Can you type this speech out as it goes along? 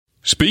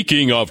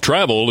Speaking of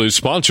Travel is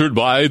sponsored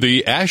by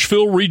the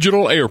Asheville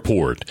Regional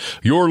Airport,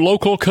 your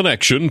local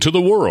connection to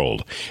the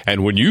world.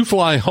 And when you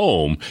fly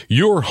home,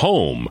 you're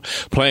home.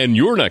 Plan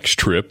your next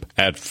trip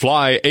at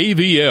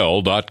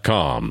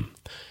flyavl.com.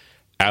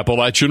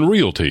 Appalachian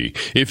Realty.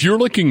 If you're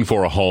looking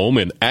for a home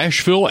in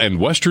Asheville and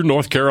Western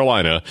North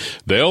Carolina,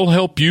 they'll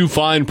help you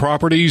find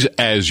properties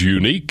as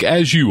unique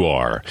as you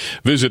are.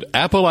 Visit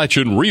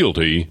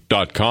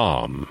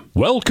AppalachianRealty.com.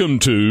 Welcome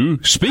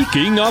to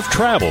Speaking of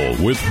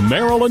Travel with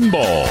Marilyn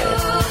Ball.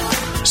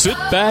 Sit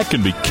back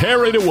and be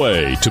carried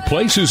away to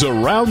places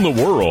around the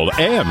world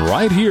and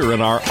right here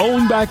in our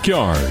own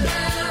backyard.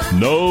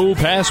 No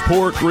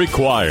passport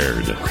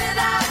required.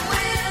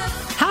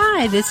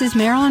 Hi, this is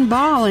Marilyn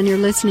Ball, and you're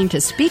listening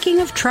to Speaking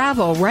of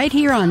Travel right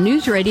here on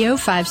News Radio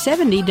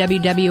 570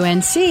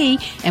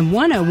 WWNC and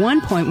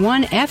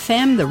 101.1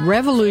 FM The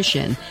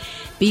Revolution.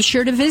 Be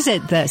sure to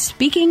visit the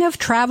Speaking of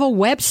Travel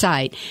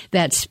website,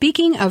 that's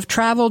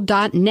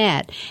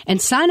speakingoftravel.net, and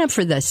sign up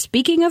for the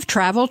Speaking of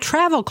Travel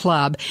Travel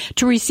Club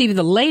to receive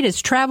the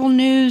latest travel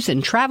news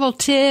and travel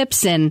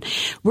tips. And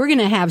we're going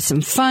to have some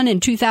fun in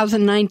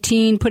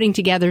 2019 putting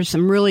together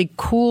some really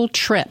cool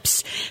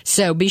trips.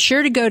 So be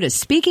sure to go to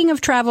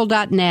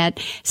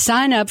speakingoftravel.net,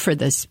 sign up for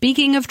the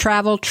Speaking of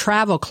Travel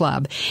Travel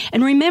Club.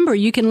 And remember,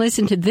 you can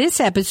listen to this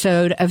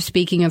episode of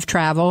Speaking of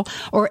Travel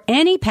or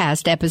any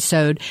past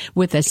episode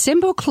with a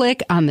simple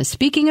click on the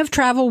Speaking of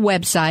Travel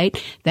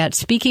website,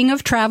 that's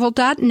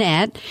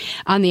speakingoftravel.net,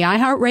 on the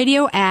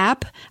iHeartRadio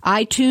app,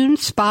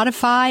 iTunes,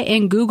 Spotify,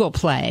 and Google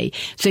Play.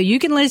 So you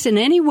can listen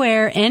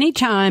anywhere,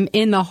 anytime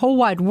in the whole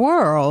wide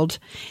world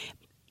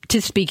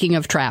to Speaking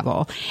of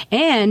Travel.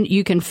 And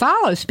you can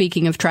follow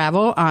Speaking of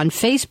Travel on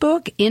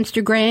Facebook,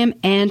 Instagram,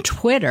 and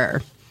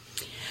Twitter.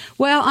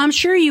 Well, I'm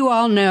sure you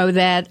all know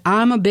that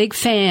I'm a big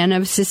fan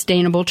of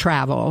sustainable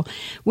travel.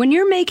 When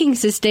you're making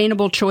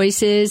sustainable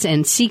choices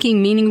and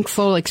seeking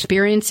meaningful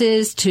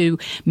experiences to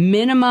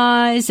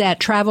minimize that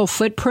travel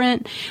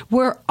footprint,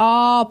 we're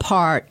all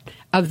part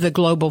of the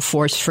global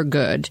force for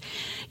good.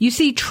 You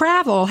see,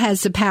 travel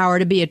has the power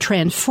to be a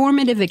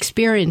transformative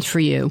experience for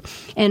you,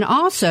 and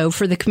also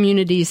for the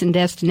communities and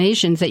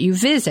destinations that you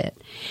visit,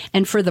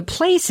 and for the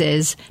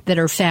places that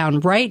are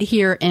found right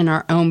here in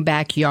our own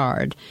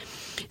backyard.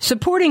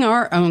 Supporting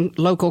our own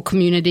local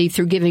community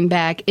through giving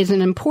back is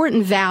an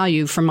important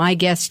value for my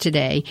guest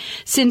today.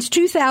 Since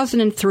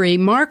 2003,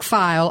 Mark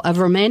Feil of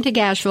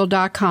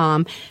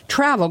RomanticAsheville.com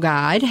travel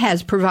guide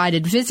has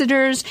provided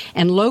visitors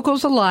and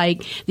locals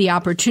alike the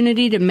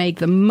opportunity to make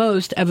the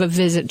most of a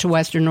visit to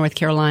Western North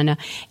Carolina.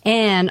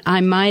 And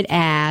I might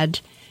add,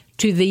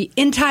 to the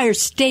entire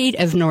state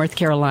of North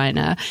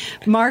Carolina.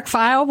 Mark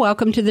Feil,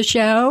 welcome to the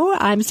show.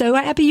 I'm so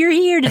happy you're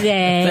here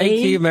today.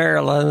 Thank you,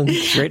 Marilyn.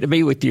 Great to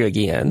be with you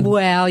again.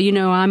 Well, you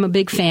know, I'm a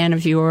big fan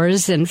of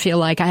yours and feel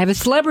like I have a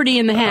celebrity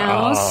in the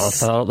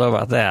house. Oh, I don't know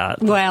about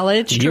that. Well,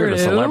 it's true. You're a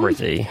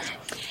celebrity.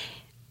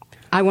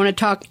 I want to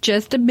talk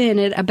just a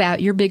minute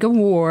about your big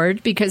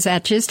award because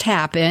that just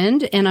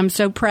happened, and I'm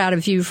so proud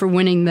of you for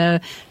winning the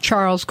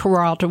Charles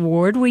Kuralt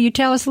Award. Will you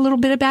tell us a little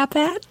bit about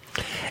that?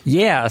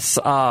 Yes.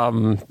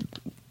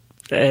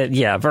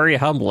 Very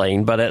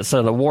humbling, but it's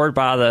an award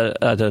by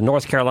the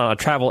North Carolina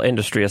Travel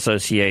Industry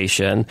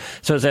Association.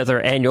 So it's at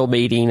their annual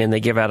meeting, and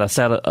they give out a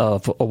set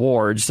of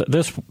awards.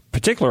 This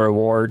particular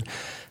award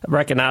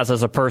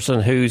recognizes a person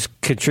who's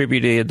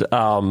contributed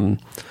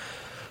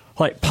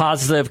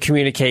positive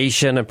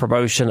communication and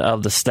promotion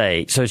of the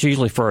state. So it's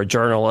usually for a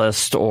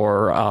journalist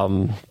or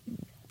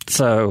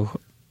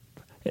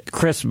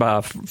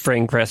my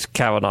friend Chris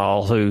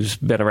Cavanaugh, who's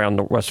been around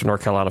Western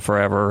North Carolina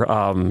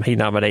forever, he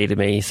nominated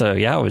me. So,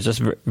 yeah, I was just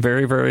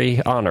very,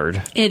 very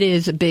honored. It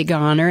is a big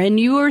honor, and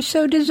you are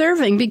so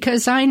deserving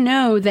because I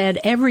know that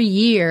every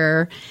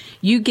year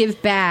you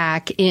give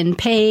back in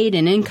paid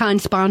and in-kind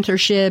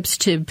sponsorships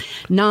to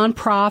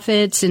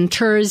nonprofits and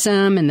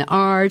tourism and the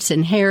arts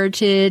and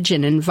heritage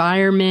and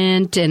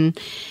environment, and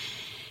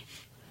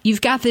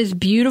you've got this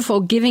beautiful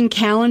Giving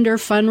Calendar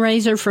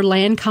fundraiser for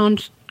Land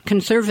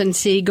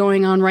Conservancy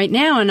going on right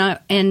now,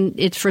 and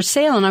it's for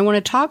sale, and I want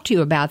to talk to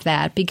you about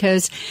that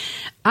because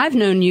I've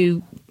known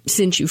you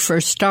since you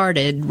first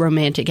started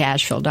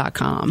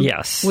RomanticAsheville.com.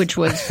 Yes. Which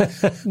was,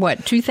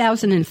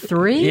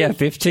 2003? Yeah,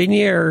 15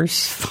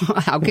 years.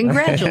 Wow,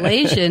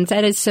 congratulations.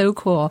 That is so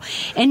cool.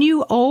 And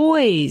you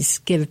always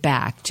give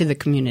back to the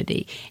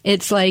community.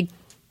 It's like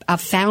a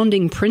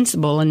founding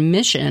principle and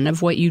mission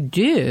of what you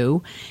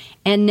do,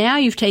 and now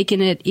you've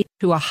taken it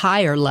to a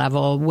higher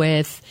level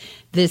with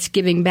this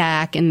giving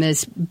back and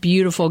this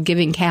beautiful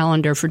giving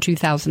calendar for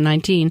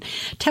 2019.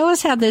 Tell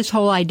us how this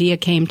whole idea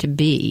came to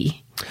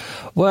be.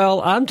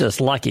 Well, I'm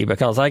just lucky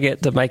because I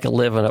get to make a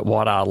living at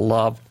what I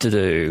love to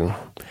do.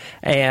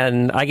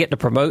 And I get to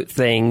promote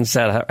things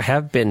that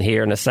have been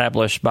here and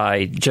established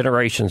by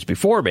generations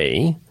before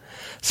me.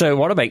 So I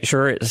want to make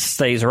sure it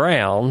stays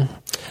around.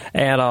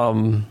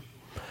 And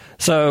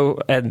So,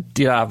 and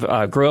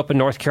I grew up in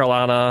North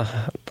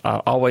Carolina,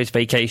 always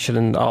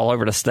vacationing all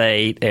over the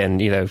state,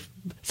 and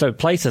so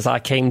places I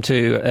came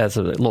to as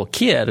a little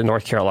kid in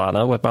North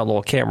Carolina with my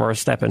little camera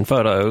snapping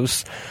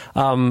photos,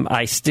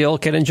 I still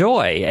can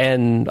enjoy,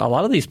 and a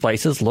lot of these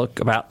places look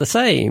about the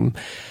same.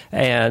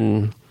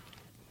 And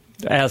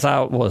as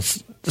I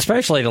was,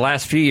 especially the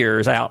last few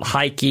years, out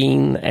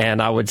hiking,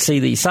 and I would see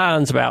these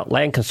signs about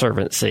land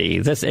conservancy.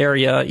 This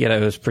area,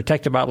 is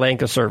protected by land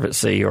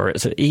conservancy, or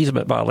it's an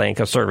easement by land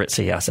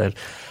conservancy. I said,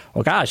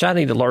 well, gosh, I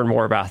need to learn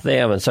more about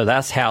them. And so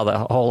that's how the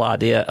whole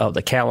idea of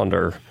the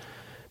calendar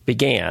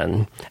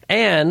began.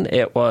 And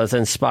it was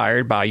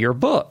inspired by your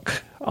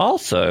book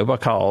also,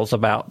 because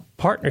about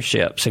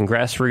partnerships and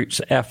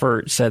grassroots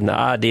efforts and the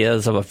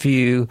ideas of a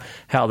few,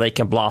 how they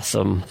can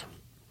blossom.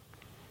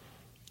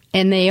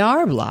 And they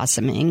are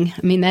blossoming.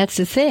 I mean, that's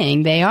the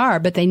thing. They are,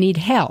 but they need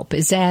help.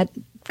 Is that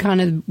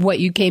kind of what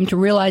you came to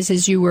realize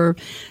as you were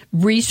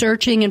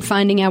researching and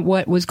finding out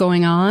what was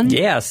going on?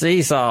 Yes,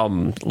 these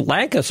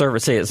land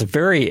conservancy is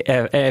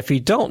if you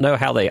don't know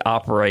how they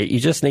operate,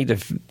 you just need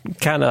to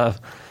kind of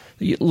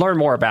learn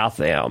more about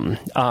them.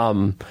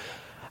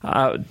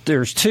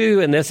 There's two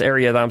in this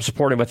area that I'm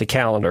supporting with the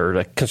calendar,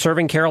 the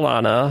Conserving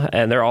Carolina,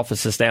 and their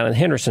office is down in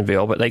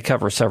Hendersonville, but they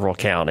cover several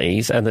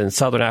counties. And then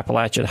Southern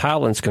Appalachian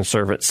Highlands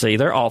Conservancy,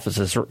 their office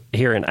is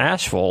here in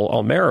Asheville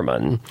on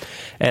Merriman,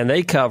 and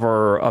they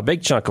cover a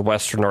big chunk of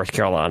western North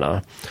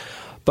Carolina.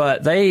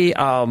 But they,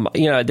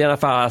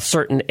 identify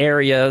certain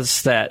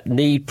areas that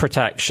need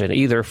protection,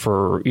 either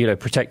for,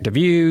 protect the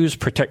views,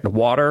 protect the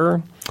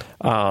water.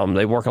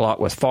 They work a lot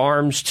with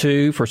farms,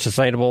 too, for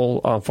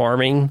sustainable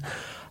farming.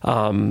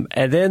 And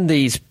then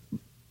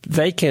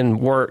they can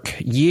work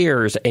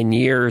years and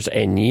years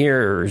and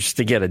years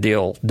to get a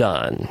deal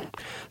done.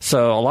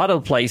 So a lot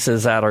of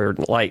places that are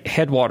like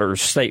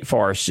Headwaters State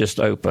Forest just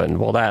opened.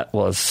 Well,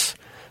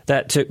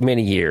 that took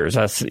many years.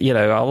 That's, a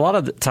lot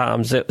of the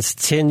times it was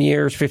 10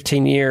 years,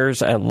 15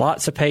 years, and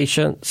lots of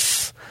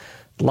patience,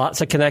 lots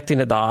of connecting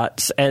the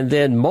dots, and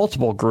then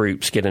multiple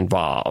groups get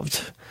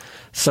involved.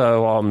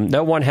 So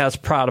no one has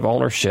pride of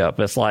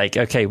ownership. It's like,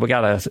 okay, we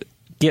got to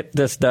get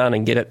this done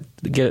and get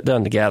it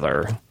done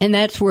together. And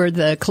that's where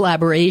the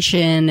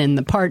collaboration and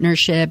the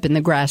partnership and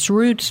the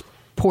grassroots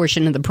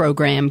portion of the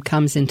program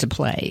comes into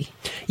play.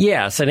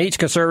 Yes, and each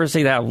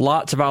conservancy, they have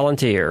lots of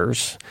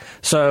volunteers.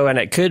 So, and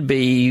it could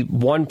be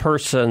one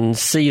person's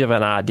seed of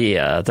an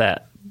idea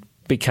that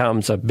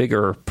becomes a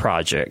bigger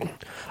project.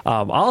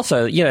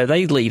 Also,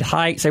 they lead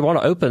hikes. They want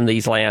to open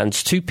these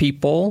lands to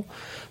people.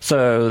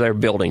 So they're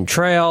building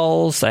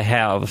trails, they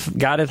have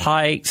guided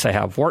hikes, they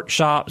have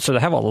workshops. So they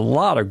have a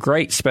lot of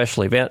great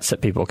special events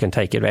that people can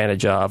take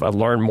advantage of and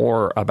learn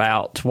more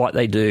about what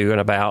they do and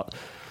about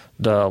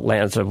the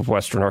lands of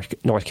western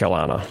North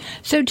Carolina.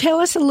 So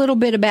tell us a little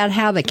bit about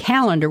how the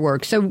calendar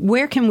works. So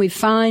where can we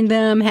find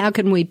them? How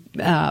can we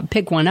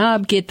pick one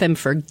up, get them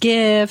for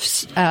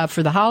gifts,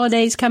 for the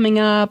holidays coming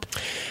up?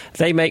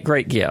 They make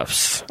great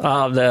gifts.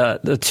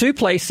 The two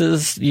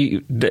places,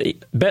 the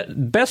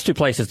best two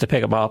places to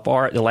pick them up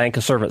are at the Land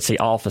Conservancy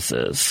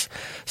offices.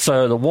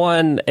 So the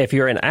one, if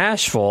you're in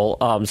Asheville,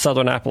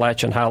 Southern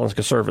Appalachian Highlands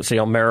Conservancy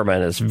on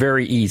Merriman, is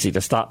very easy to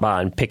stop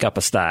by and pick up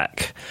a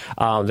stack.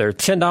 They're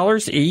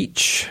 $10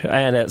 each,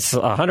 and it's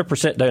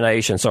 100%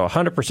 donation. So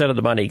 100% of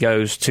the money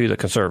goes to the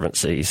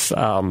conservancies.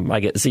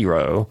 I get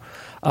zero.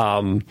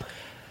 So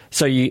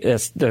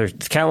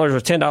the calendars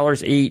are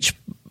 $10 each.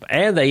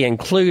 And they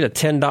include a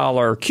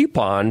 $10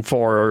 coupon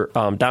for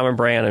Diamond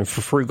Brand and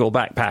for Frugal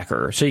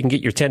Backpacker. So you can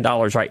get your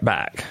 $10 right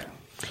back.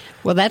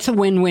 Well, that's a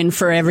win-win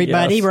for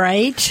everybody, yes.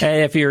 Right?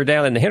 And if you're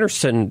down in the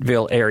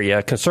Hendersonville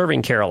area,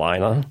 Conserving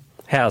Carolina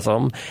has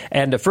them.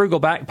 And the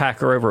Frugal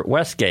Backpacker over at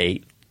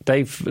Westgate,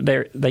 they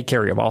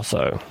carry them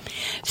also.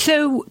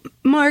 So,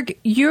 Mark,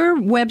 your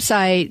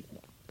website,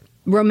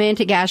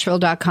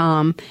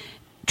 romanticasheville.com,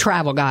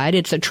 travel guide.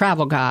 It's a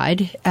travel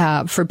guide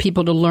for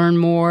people to learn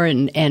more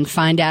and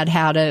find out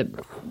how to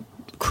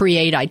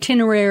create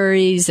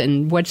itineraries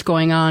and what's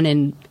going on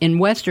in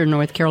western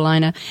North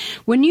Carolina.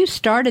 When you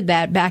started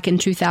that back in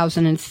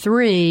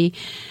 2003,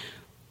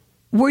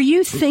 were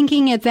you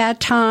thinking at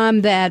that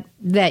time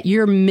that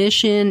your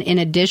mission, in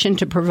addition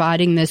to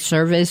providing this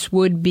service,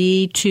 would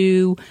be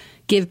to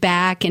give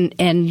back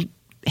and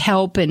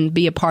help and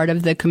be a part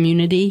of the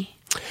community?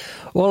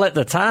 Well, at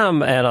the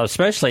time, and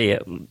especially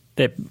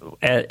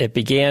it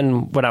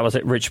began when I was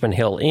at Richmond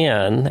Hill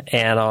Inn,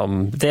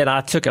 and then I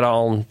took it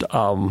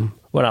on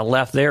when I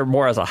left there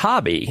more as a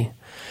hobby.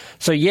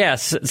 So,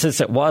 yes,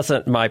 since it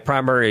wasn't my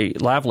primary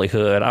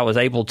livelihood, I was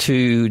able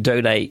to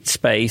donate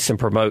space and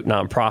promote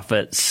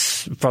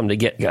nonprofits from the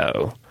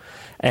get-go.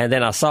 And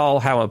then I saw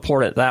how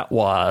important that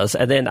was.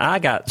 And then I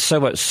got so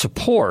much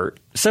support.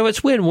 So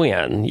it's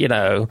win-win,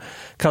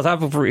 because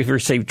I've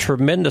received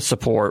tremendous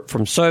support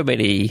from so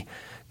many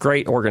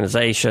great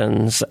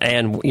organizations,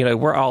 and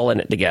we're all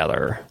in it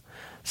together.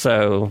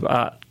 So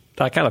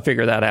I kind of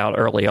figured that out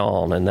early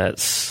on, and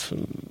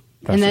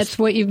And that's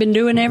what you've been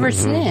doing ever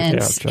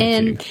since. Yeah,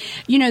 and,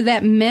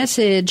 that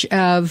message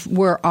of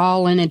we're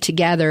all in it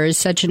together is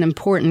such an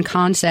important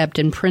concept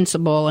and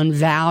principle and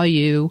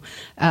value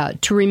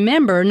to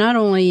remember, not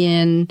only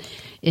in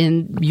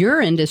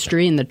your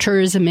industry, in the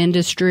tourism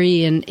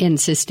industry, and in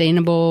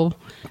sustainable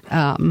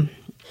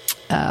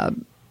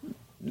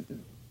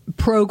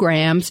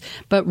programs,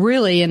 but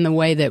really in the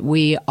way that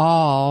we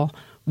all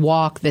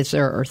walk this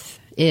earth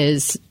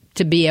is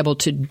to be able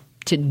to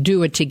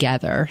do it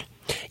together.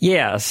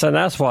 Yes, and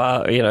that's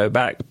why,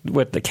 back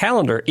with the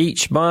calendar,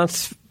 each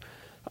month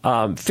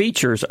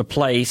features a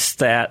place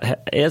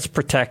that is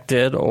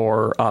protected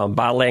or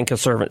by Land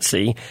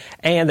Conservancy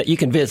and that you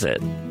can visit.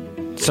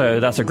 So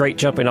that's a great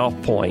jumping off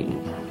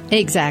point.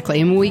 Exactly.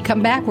 And when we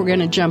come back, we're going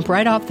to jump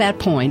right off that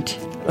point.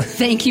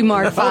 Thank you,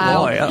 Mark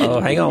Feil. Oh,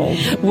 boy. Hang on.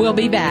 We'll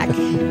be back.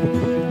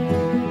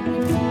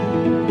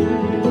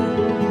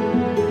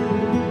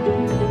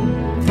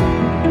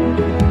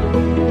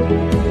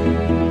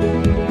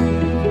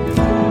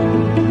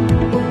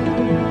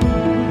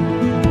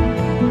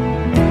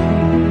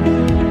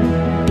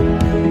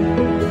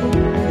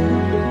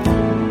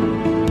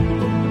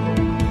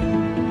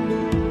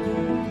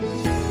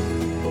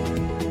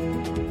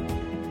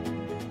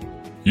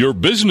 Your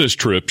business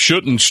trip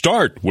shouldn't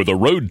start with a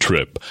road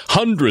trip.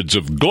 Hundreds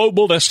of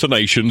global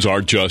destinations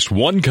are just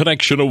one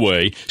connection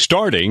away,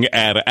 starting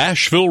at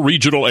Asheville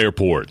Regional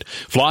Airport.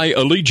 Fly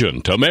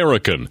Allegiant,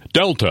 American,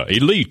 Delta,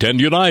 Elite,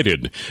 and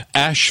United.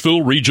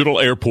 Asheville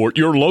Regional Airport,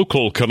 your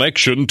local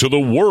connection to the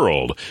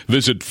world.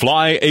 Visit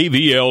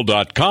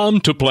flyavl.com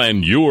to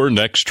plan your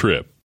next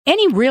trip.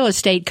 Any real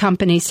estate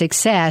company's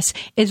success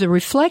is a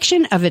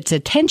reflection of its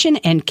attention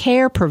and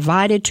care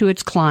provided to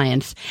its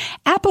clients.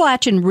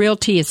 Appalachian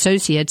Realty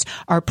Associates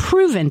are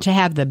proven to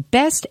have the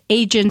best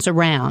agents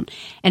around.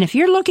 And if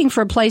you're looking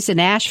for a place in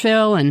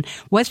Asheville and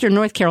Western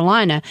North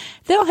Carolina,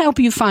 they'll help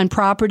you find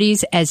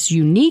properties as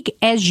unique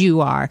as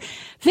you are.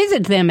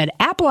 Visit them at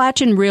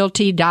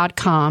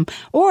AppalachianRealty.com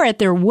or at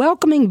their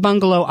welcoming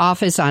bungalow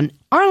office on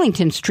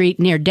Arlington Street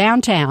near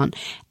downtown.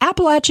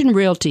 Appalachian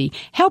Realty,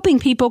 helping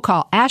people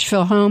call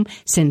Asheville home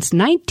since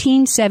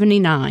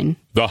 1979.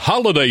 The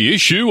holiday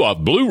issue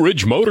of Blue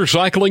Ridge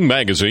Motorcycling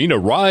Magazine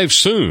arrives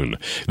soon.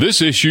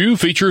 This issue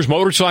features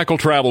motorcycle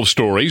travel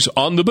stories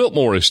on the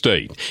Biltmore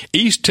Estate,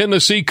 East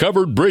Tennessee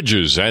covered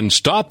bridges, and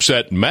stops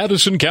at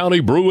Madison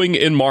County Brewing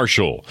in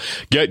Marshall.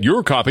 Get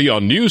your copy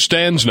on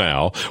newsstands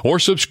now or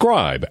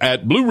subscribe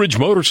at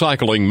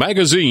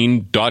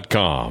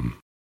BlueRidgeMotorcyclingMagazine.com.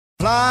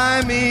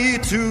 Fly me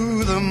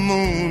to the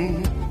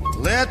moon,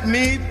 let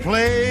me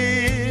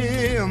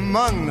play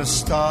among the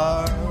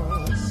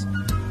stars,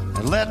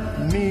 and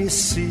let me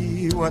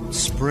see what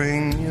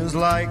spring is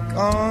like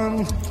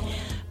on...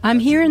 I'm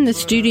here in the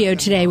studio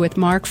today with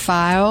Mark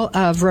Feil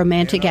of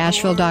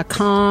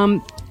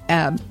RomanticAsheville.com,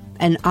 an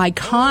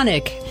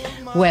iconic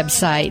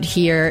website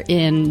here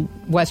in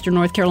Western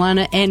North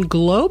Carolina and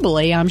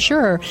globally, I'm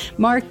sure.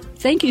 Mark,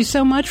 thank you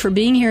so much for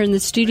being here in the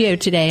studio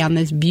today on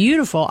this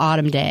beautiful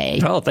autumn day.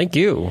 Oh, thank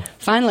you.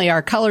 Finally,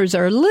 our colors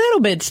are a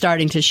little bit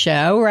starting to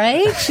show,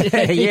 right?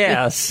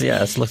 Yes,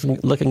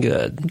 looking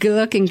good.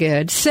 Looking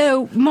good.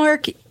 So,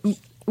 Mark,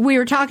 we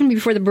were talking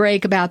before the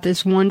break about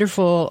this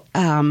wonderful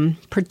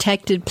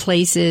Protected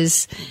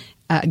Places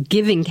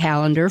giving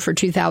calendar for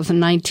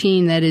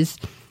 2019 that is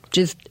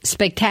just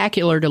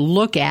spectacular to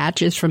look at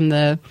just from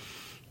the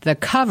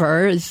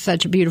cover. Is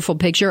such a beautiful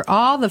picture.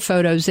 All the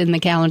photos in the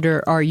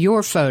calendar are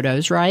your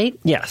photos, right?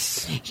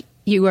 Yes.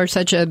 You are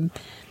such a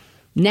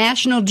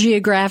National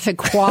Geographic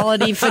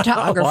quality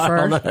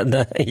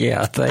photographer.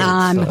 Yeah, thanks.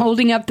 I'm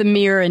holding up the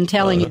mirror and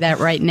telling you that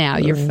right now.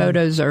 Your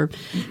photos are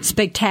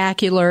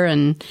spectacular,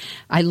 and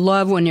I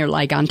love when you're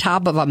like on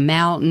top of a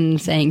mountain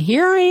saying,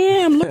 "Here I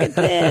am, look at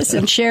this,"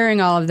 and sharing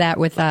all of that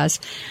with us.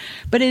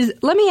 But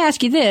let me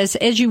ask you this.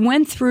 As you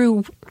went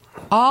through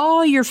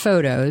all your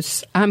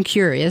photos, I'm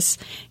curious,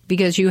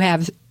 because you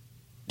have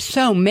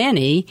so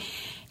many,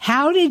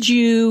 how did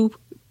you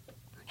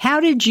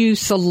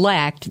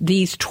select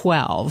these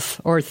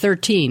 12 or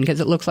 13? Because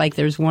it looks like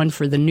there's one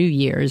for the new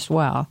year as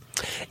well.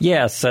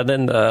 Yes, and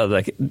then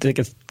the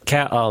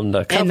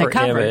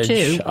cover image.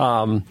 Too.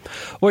 Well,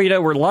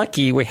 we're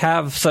lucky. We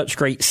have such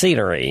great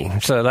scenery,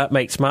 so that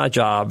makes my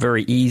job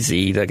very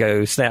easy to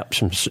go snap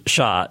some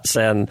shots.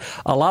 And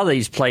a lot of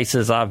these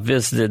places I've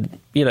visited,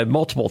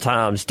 multiple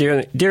times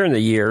during the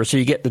year, so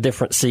you get the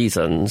different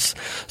seasons.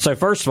 So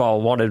first of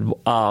all, I wanted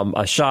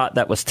a shot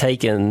that was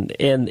taken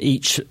in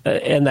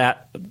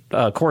that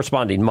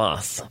corresponding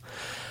month.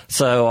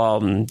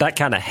 So that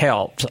kind of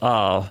helped.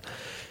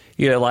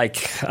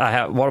 Like I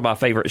have one of my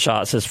favorite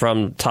shots is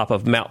from top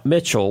of Mount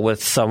Mitchell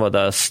with some of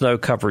the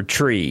snow-covered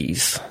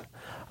trees.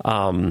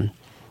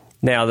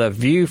 Now, the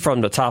view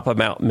from the top of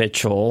Mount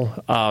Mitchell,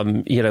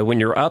 when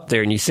you're up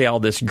there and you see all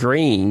this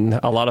green,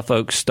 a lot of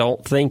folks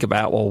don't think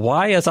about, well,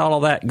 why is all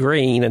of that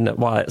green and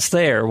why it's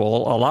there? Well,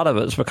 a lot of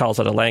it's because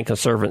of the Land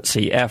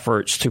Conservancy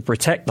efforts to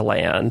protect the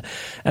land.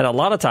 And a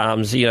lot of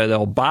times,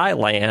 they'll buy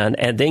land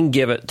and then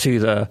give it to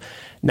the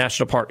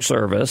National Park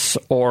Service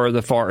or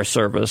the Forest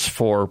Service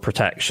for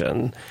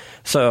protection.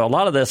 So a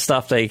lot of this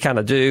stuff they kind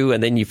of do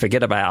and then you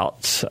forget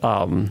about.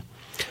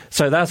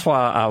 So that's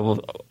why I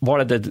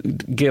wanted to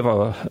give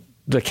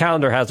the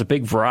calendar has a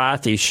big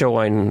variety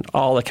showing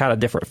all the kind of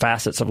different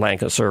facets of Land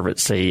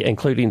Conservancy,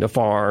 including the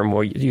farm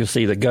where you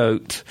see the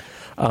goat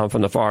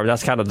from the farm.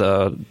 That's kind of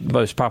the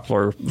most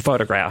popular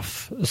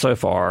photograph so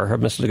far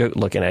of Mr. Goat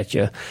looking at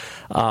you.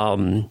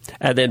 And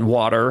then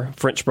water,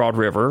 French Broad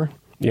River.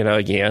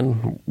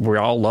 Again, we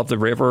all love the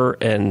river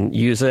and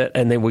use it,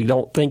 and then we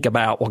don't think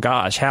about, well,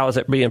 gosh, how is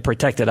it being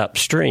protected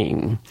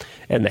upstream?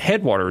 And the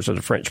headwaters of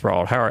the French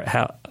Broad,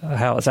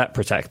 how is that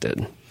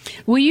protected?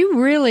 Well, you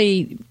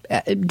really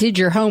did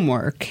your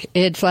homework.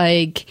 It's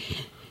like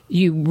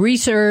you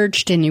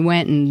researched and you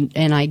went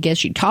and I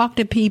guess you talked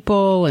to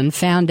people and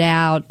found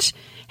out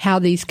how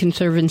these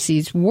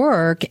conservancies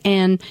work.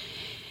 And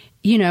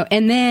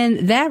and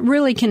then that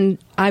really can,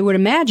 I would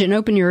imagine,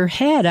 open your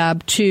head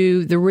up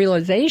to the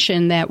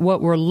realization that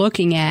what we're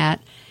looking at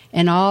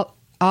and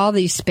all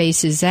these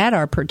spaces that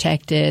are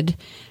protected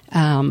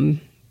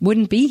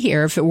wouldn't be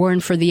here if it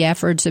weren't for the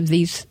efforts of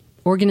these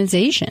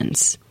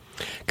organizations.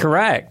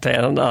 Correct.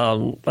 And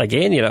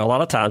again, a lot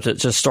of times it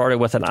just started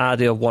with an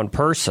idea of one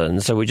person.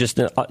 So we just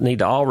need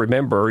to all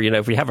remember,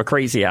 if we have a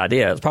crazy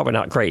idea, it's probably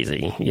not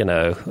crazy,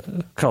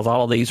 because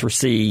all of these were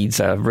seeds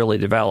have really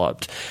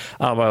developed.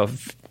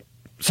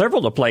 Several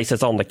of the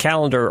places on the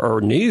calendar are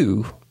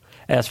new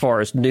as far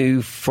as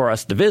new for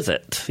us to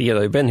visit.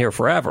 They've been here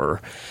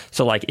forever.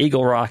 So like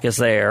Eagle Rock is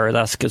there.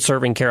 That's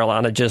Conserving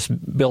Carolina just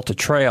built a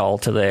trail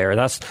to there.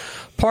 That's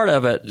part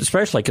of it,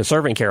 especially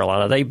Conserving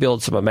Carolina. They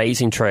build some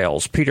amazing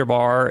trails. Peter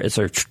Barr is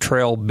a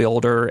trail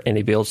builder, and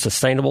he builds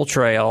sustainable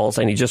trails,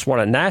 and he just won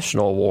a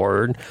national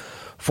award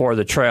for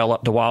the trail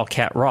up to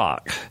Wildcat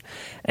Rock.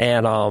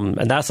 And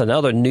that's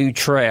another new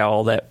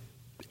trail that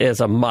is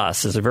a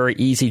must. It's a very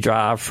easy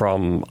drive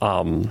from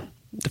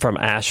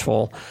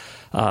Asheville.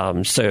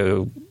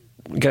 So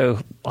go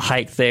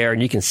hike there,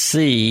 and you can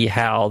see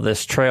how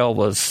this trail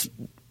was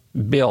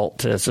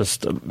built. It's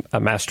just a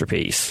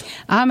masterpiece.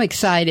 I'm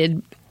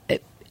excited.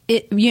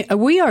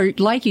 We are,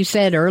 like you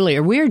said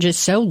earlier, we are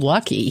just so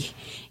lucky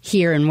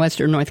here in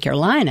Western North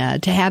Carolina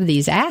to have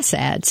these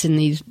assets and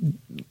these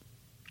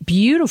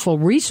beautiful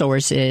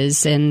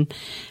resources and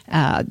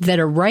that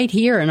are right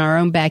here in our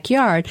own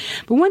backyard.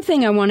 But one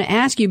thing I want to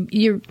ask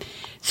you,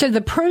 so the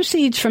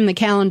proceeds from the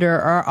calendar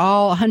are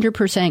all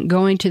 100%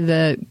 going to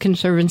the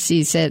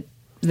conservancies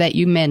that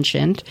you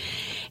mentioned.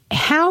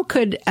 How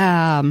could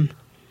so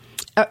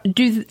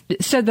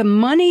the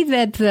money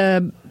that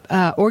the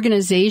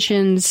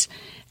organizations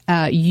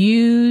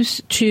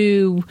use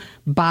to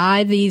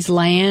buy these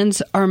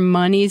lands are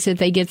monies that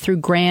they get through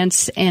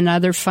grants and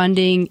other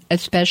funding,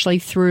 especially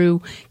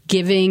through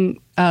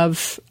giving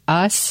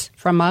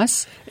from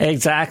us?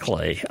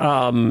 Exactly.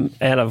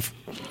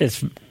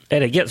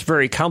 And it gets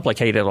very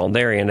complicated on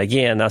their end.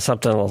 Again, that's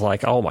something I was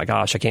like, oh my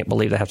gosh, I can't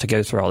believe they have to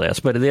go through all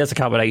this. But it is a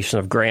combination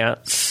of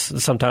grants.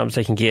 Sometimes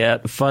they can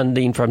get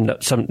funding from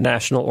some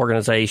national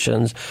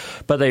organizations,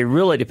 but they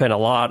really depend a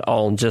lot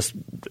on just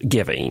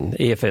giving.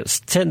 If it's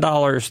 $10,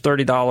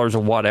 $30, or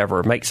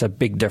whatever, it makes a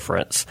big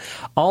difference.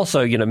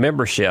 Also,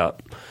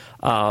 membership.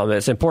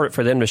 It's important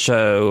for them to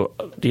show,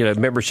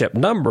 membership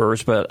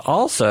numbers, but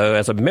also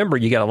as a member,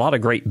 you get a lot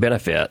of great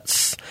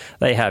benefits.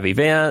 They have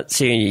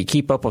events, you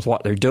keep up with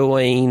what they're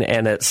doing,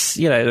 and it's,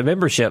 the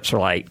memberships are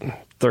like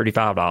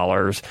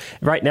 $35.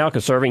 Right now,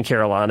 Conserving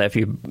Carolina, if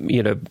you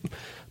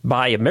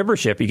buy a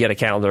membership, you get a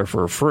calendar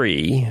for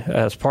free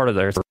as part of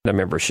their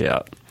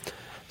membership.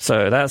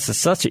 So that's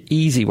such an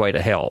easy way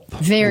to help.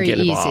 Very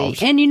easy.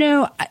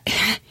 And,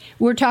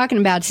 we're talking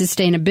about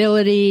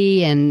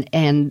sustainability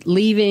and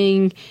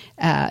leaving,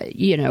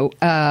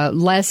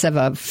 less of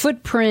a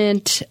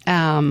footprint,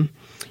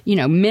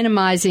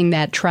 minimizing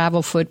that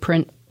travel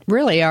footprint,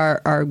 really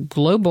our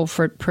global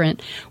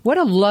footprint. What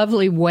a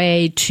lovely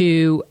way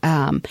to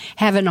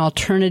have an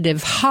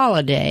alternative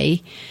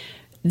holiday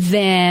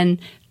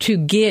than to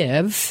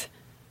give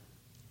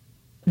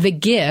the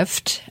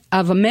gift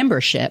of a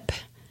membership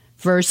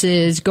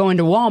versus going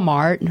to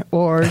Walmart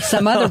or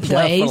some other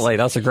place. Definitely.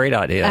 That's a great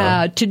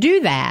idea. To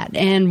do that.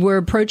 And we're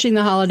approaching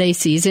the holiday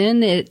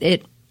season.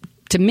 It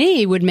to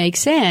me, would make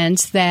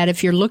sense that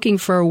if you're looking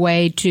for a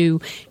way to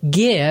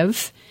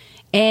give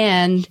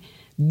and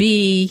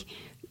be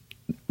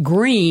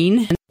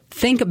green,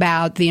 think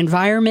about the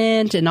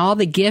environment and all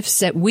the gifts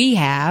that we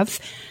have,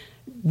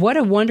 what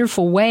a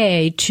wonderful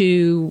way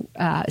to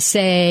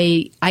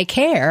say, I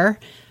care,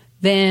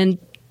 than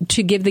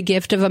to give the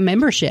gift of a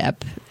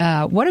membership.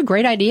 What a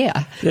great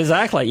idea.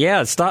 Exactly.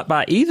 Yeah, stop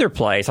by either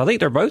place. I think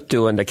they're both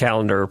doing the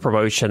calendar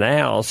promotion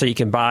now. So you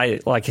can buy,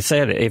 like you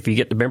said, if you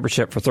get the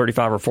membership for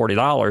 $35 or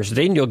 $40,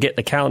 then you'll get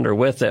the calendar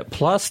with it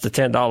plus the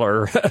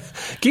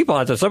 $10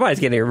 coupon. So somebody's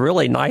getting a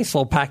really nice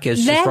little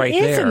package just right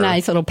there. That is a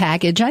nice little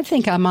package. I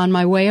think I'm on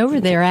my way over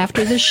there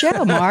after the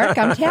show, Mark.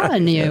 I'm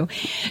telling you.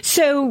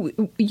 So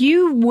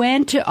you've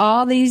been to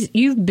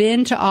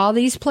all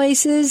these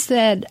places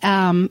that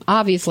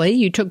obviously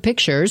you took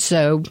pictures,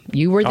 so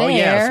you were there. Oh,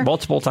 yes,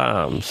 multiple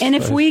times. And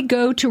if we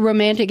go to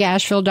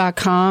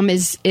romanticasheville.com,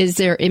 is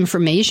there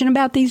information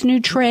about these new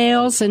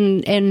trails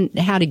and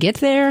how to get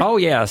there? Oh,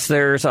 yes.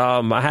 There's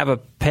I have a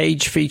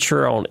page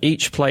feature on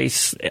each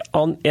place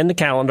in the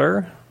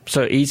calendar.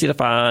 So easy to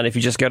find. If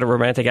you just go to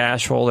Romantic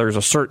Asheville, there's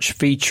a search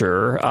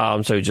feature.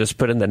 So just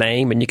put in the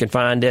name and you can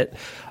find it.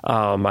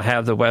 I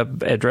have the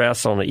web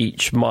address on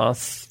each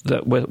month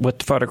with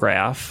the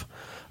photograph.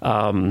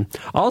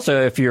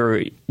 Also, if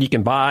you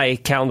can buy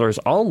calendars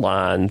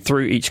online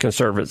through each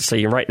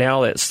conservancy. And right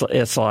now,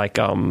 it's like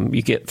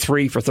you get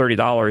 3 for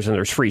 $30, and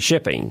there's free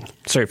shipping.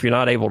 So if you're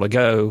not able to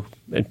go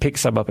and pick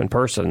some up in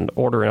person,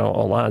 ordering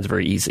online is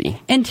very easy.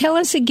 And tell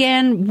us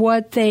again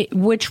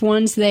which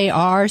ones they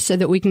are, so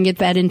that we can get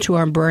that into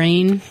our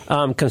brain.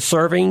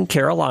 Conserving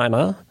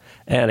Carolina.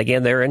 And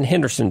again, they're in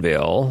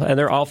Hendersonville, and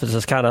their office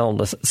is kind of on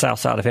the south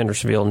side of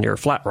Hendersonville near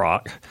Flat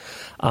Rock.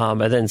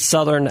 And then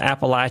Southern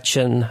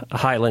Appalachian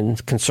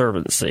Highland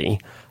Conservancy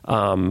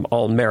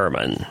on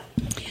Merriman.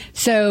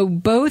 So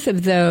both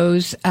of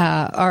those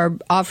are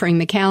offering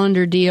the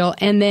calendar deal.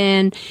 And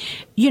then,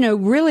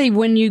 really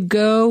when you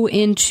go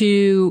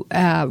into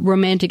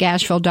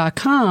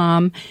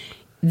romanticasheville.com,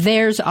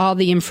 there's all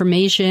the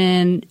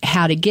information,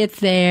 how to get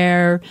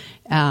there.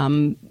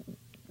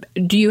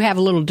 Do you have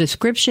a little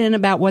description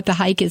about what the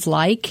hike is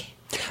like?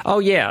 Oh,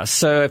 yeah.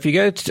 So if you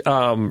go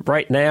to,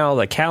 right now,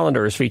 the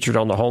calendar is featured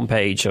on the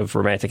homepage of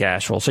Romantic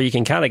Asheville. So you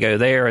can kind of go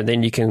there, and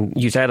then you can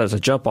use that as a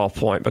jump-off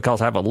point, because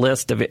I have a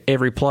list of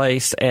every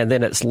place, and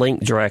then it's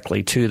linked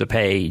directly to the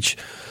page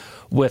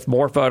with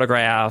more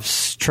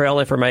photographs,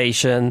 trail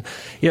information.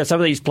 Some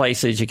of these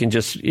places you can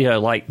just,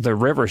 like the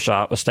river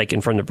shot was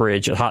taken from the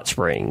bridge at Hot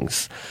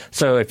Springs.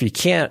 So if you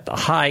can't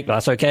hike,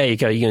 that's okay. You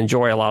can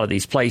enjoy a lot of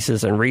these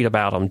places and read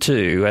about them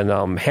too.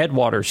 And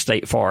Headwaters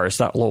State Forest,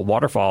 that little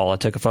waterfall I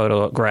took a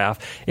photograph,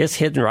 it's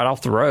hidden right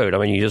off the road. I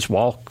mean, you just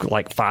walk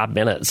like 5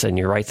 minutes and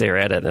you're right there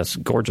at it, and it's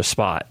a gorgeous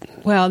spot.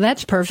 Well,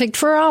 that's perfect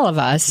for all of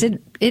us.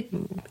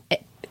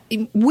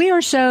 We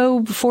are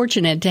so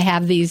fortunate to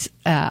have these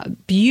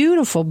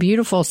beautiful,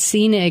 beautiful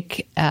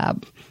scenic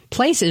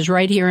places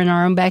right here in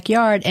our own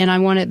backyard. And I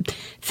want to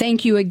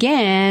thank you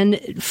again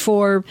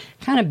for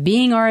kind of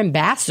being our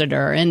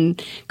ambassador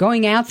and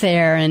going out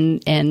there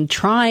and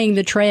trying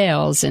the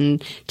trails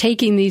and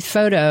taking these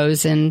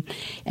photos and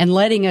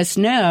letting us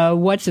know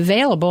what's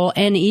available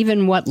and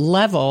even what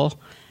level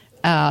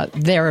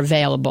they're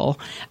available.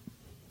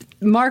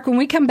 Mark, when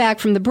we come back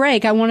from the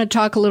break, I want to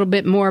talk a little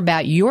bit more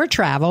about your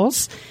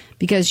travels,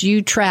 because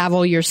you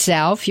travel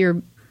yourself.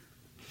 You're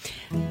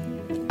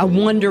a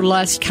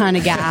wanderlust kind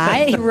of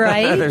guy,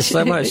 right? There's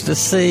so much to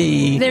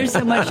see. There's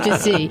so much to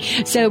see.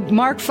 So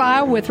Mark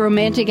Feil with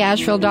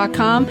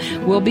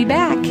romanticasheville.com. We'll be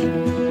back.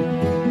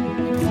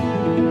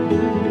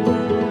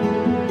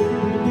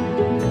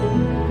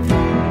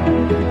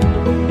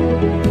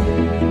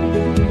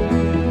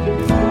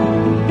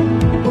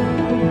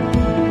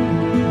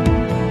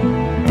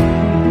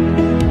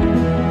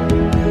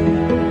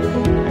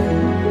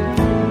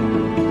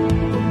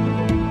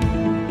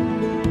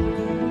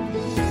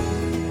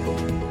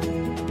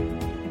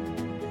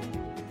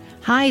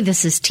 Hi,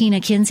 this is Tina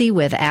Kinsey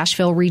with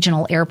Asheville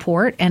Regional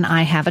Airport, and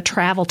I have a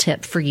travel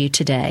tip for you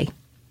today.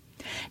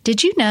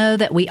 Did you know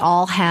that we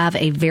all have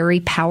a very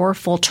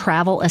powerful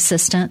travel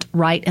assistant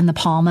right in the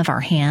palm of our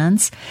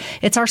hands?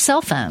 It's our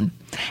cell phone,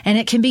 and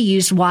it can be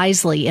used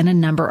wisely in a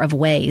number of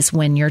ways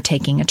when you're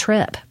taking a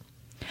trip.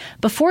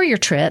 Before your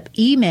trip,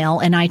 email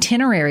an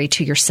itinerary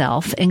to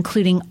yourself,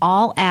 including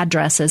all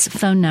addresses,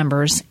 phone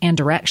numbers, and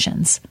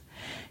directions.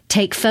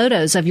 Take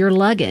photos of your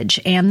luggage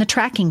and the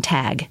tracking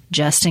tag,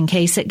 just in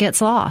case it gets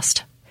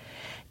lost.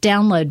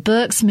 Download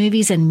books,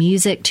 movies, and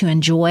music to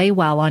enjoy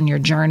while on your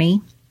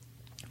journey.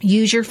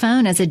 Use your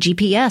phone as a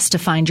GPS to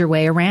find your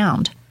way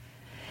around.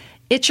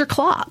 It's your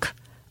clock,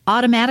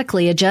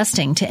 automatically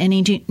adjusting to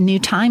any new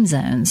time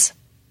zones.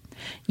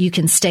 You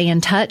can stay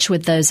in touch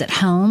with those at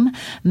home.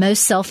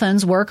 Most cell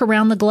phones work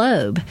around the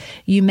globe.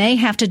 You may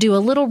have to do a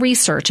little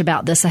research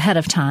about this ahead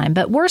of time,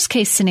 but worst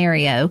case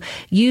scenario,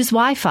 use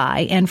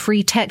Wi-Fi and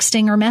free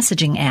texting or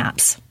messaging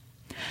apps.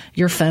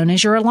 Your phone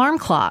is your alarm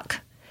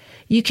clock.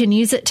 You can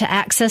use it to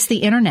access the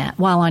internet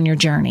while on your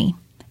journey.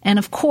 And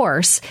of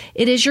course,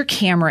 it is your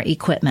camera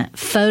equipment,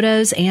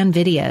 photos and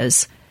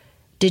videos.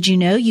 Did you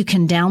know you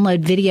can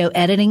download video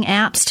editing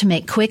apps to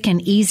make quick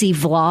and easy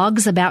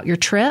vlogs about your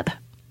trip?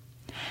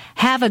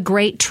 Have a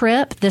great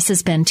trip. This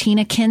has been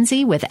Tina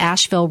Kinsey with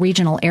Asheville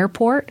Regional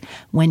Airport.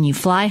 When you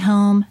fly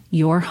home,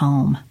 you're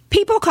home.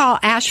 People call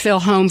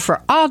Asheville home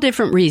for all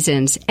different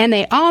reasons, and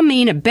they all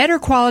mean a better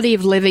quality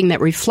of living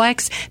that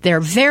reflects their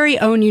very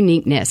own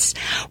uniqueness.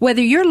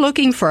 Whether you're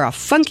looking for a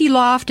funky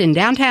loft in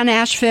downtown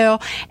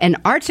Asheville, an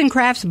arts and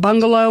crafts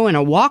bungalow in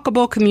a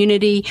walkable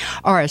community,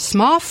 or a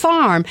small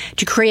farm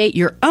to create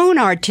your own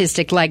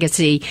artistic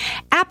legacy,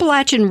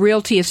 Appalachian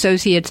Realty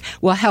Associates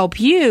will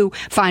help you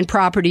find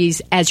properties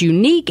as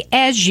unique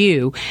as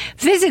you.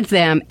 Visit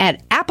them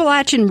at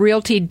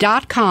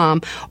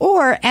AppalachianRealty.com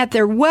or at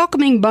their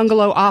welcoming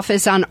bungalow office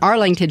on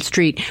Arlington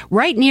Street,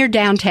 right near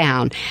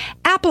downtown.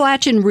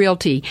 Appalachian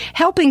Realty,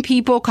 helping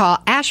people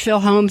call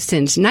Asheville home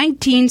since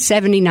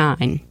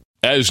 1979.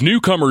 As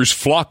newcomers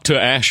flocked to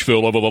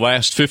Asheville over the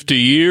last 50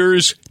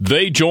 years,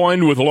 they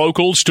joined with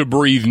locals to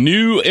breathe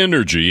new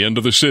energy into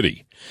the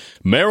city.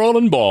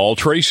 Marilyn Ball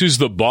traces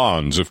the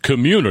bonds of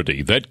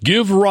community that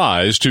give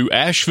rise to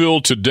Asheville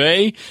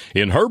today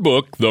in her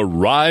book, The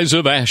Rise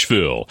of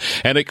Asheville,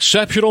 an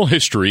exceptional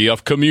history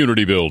of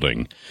community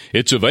building.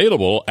 It's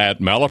available at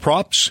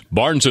Malaprops,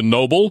 Barnes &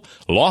 Noble,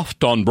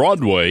 Loft on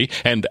Broadway,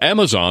 and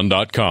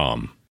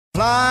Amazon.com.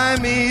 Fly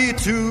me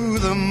to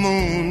the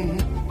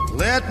moon,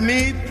 let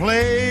me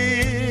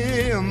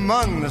play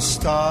among the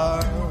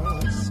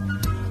stars,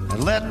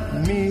 and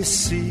let me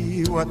see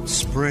what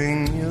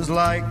spring is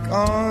like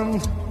on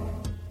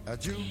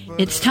Jupiter.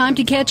 It's time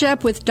to catch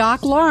up with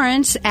Doc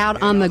Lawrence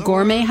out on the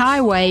Gourmet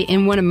Highway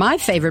in one of my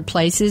favorite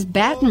places,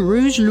 Baton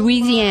Rouge,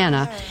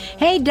 Louisiana.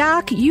 Hey,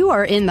 Doc, you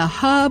are in the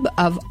hub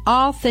of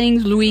all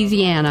things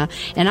Louisiana,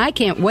 and I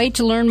can't wait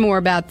to learn more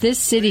about this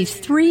city's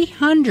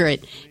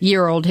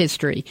 300-year-old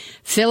history.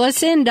 Fill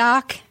us in,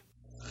 Doc.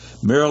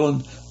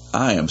 Marilyn,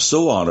 I am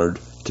so honored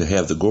to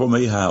have the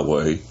Gourmet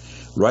Highway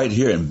right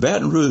here in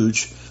Baton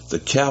Rouge, the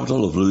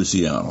capital of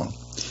Louisiana.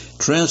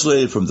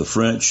 Translated from the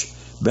French,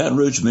 Baton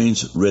Rouge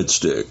means red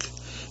stick.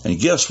 And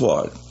guess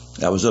what?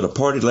 I was at a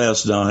party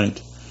last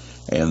night,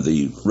 and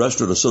the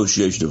Restaurant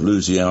Association of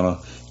Louisiana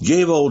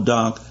gave old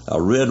Doc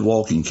a red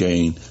walking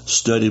cane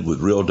studded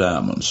with real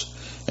diamonds.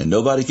 And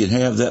nobody can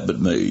have that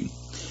but me.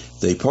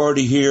 They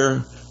party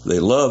here, they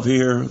love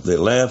here, they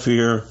laugh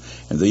here,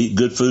 and they eat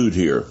good food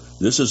here.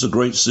 This is a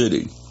great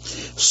city.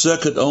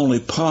 Second only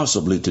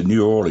possibly to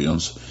New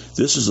Orleans,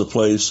 this is a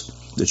place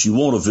that you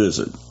want to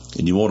visit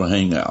and you want to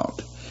hang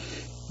out.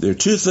 There are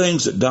two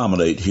things that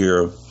dominate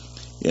here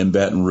in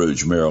Baton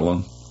Rouge,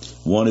 Maryland.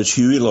 One is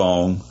Huey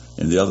Long,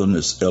 and the other one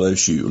is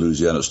LSU,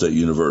 Louisiana State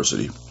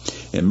University.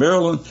 In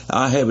Maryland,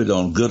 I have it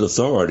on good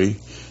authority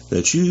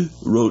that you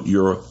wrote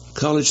your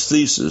college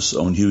thesis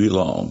on Huey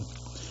Long.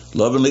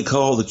 Lovingly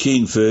called the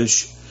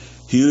Kingfish,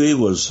 Huey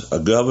was a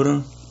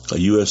governor, a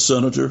U.S.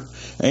 senator,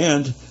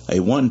 and a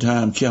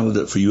one-time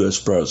candidate for U.S.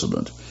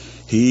 president.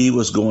 He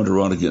was going to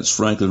run against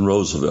Franklin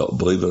Roosevelt,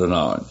 believe it or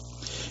not.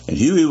 And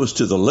Huey was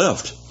to the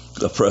left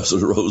of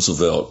President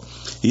Roosevelt.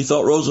 He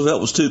thought Roosevelt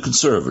was too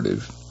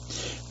conservative.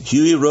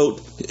 Huey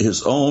wrote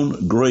his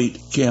own great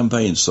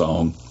campaign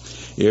song,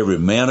 Every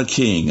Man a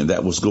King, and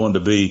that was going to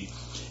be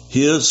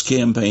his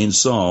campaign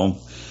song,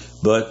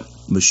 but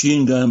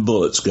machine gun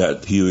bullets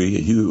got Huey,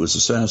 and Huey was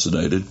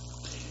assassinated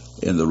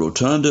in the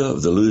rotunda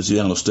of the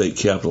Louisiana State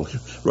Capitol,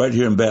 right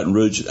here in Baton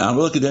Rouge. I'm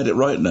looking at it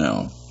right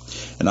now,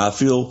 and I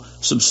feel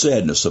some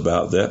sadness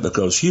about that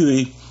because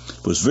Huey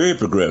was very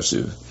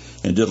progressive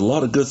and did a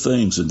lot of good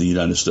things in the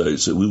United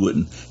States that we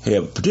wouldn't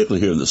have,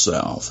 particularly here in the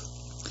South.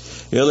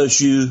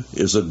 LSU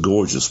is a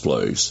gorgeous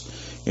place,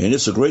 and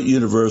it's a great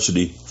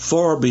university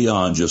far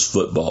beyond just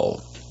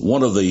football.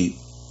 One of the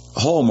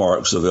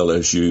hallmarks of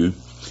LSU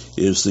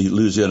is the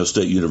Louisiana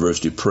State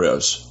University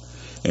Press,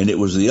 and it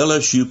was the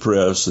LSU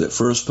Press that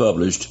first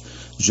published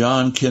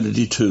John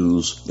Kennedy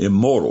Toole's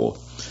Immortal,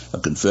 A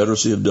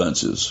Confederacy of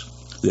Dunces,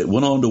 that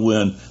went on to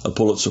win a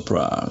Pulitzer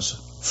Prize.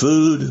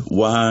 Food,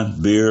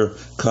 wine, beer,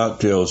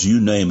 cocktails,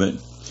 you name it,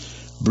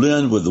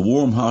 blend with the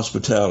warm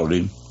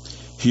hospitality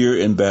here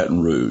in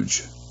Baton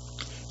Rouge.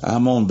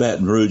 I'm on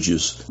Baton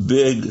Rouge's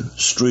big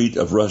street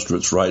of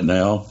restaurants right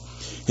now,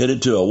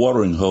 headed to a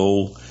watering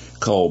hole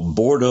called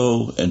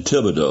Bordeaux and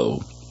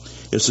Thibodeau.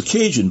 It's a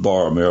Cajun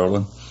bar,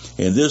 Maryland,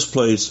 and this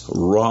place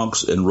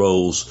rocks and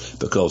rolls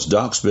because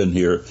Doc's been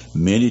here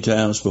many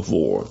times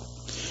before.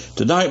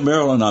 Tonight,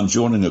 Maryland, I'm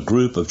joining a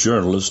group of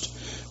journalists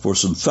for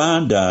some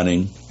fine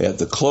dining at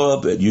the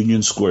club at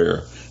Union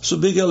Square. It's a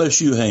big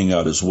LSU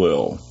hangout as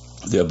well.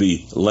 There'll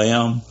be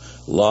lamb,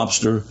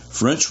 lobster,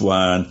 French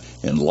wine,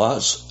 and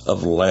lots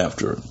of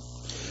laughter.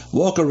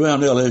 Walking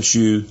around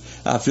LSU,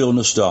 I feel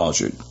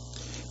nostalgic.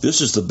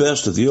 This is the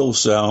best of the Old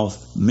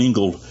South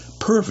mingled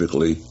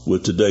perfectly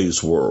with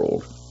today's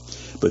world.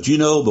 But you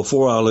know,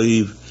 before I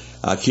leave,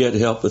 I can't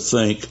help but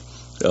think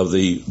of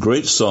the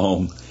great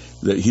song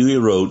that Huey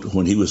wrote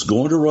when he was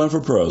going to run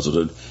for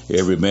president,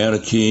 Every Man a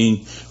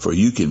King, for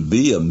you can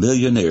be a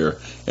millionaire.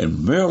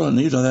 And Marilyn,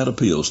 you know, that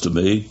appeals to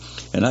me,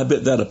 and I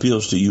bet that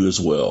appeals to you as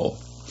well.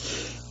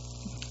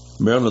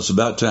 Marilyn, it's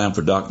about time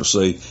for Doc to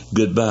say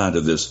goodbye to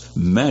this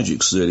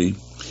magic city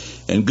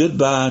and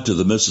goodbye to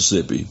the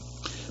Mississippi.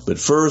 But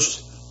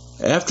first,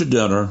 after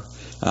dinner,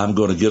 I'm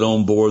going to get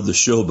on board the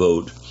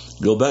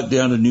showboat, go back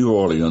down to New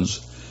Orleans,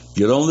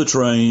 get on the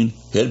train,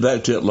 head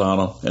back to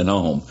Atlanta and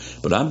home.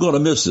 But I'm going to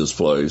miss this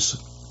place.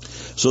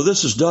 So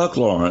this is Doc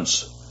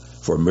Lawrence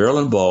for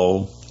Marilyn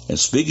Ball, and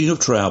speaking of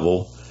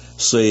travel,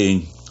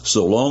 saying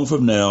so long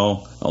from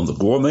now on the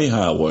Gourmet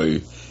Highway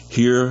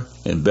here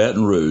in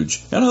Baton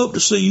Rouge, and I hope to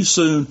see you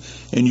soon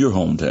in your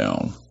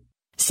hometown.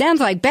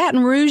 Sounds like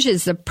Baton Rouge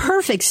is the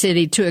perfect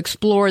city to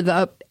explore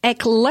the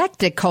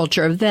eclectic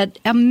culture of that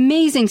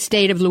amazing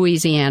state of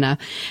Louisiana.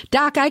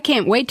 Doc, I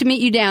can't wait to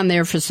meet you down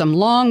there for some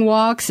long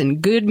walks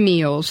and good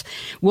meals.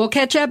 We'll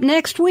catch up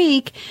next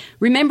week.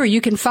 Remember,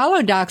 you can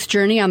follow Doc's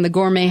journey on the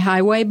Gourmet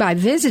Highway by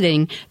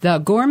visiting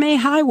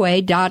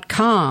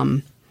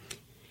thegourmethighway.com.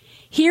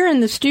 Here in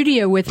the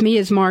studio with me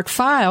is Mark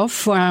Feil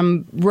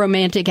from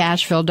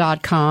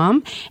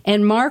romanticasheville.com.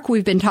 And Mark,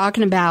 we've been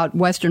talking about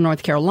Western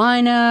North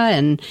Carolina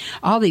and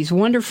all these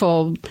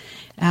wonderful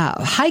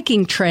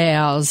hiking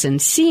trails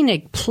and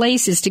scenic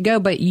places to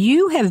go. But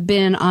you have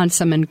been on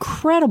some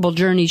incredible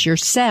journeys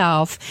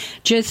yourself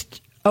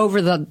just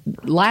over the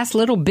last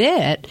little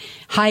bit,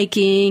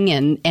 hiking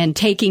and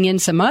taking in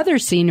some other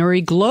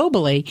scenery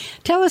globally.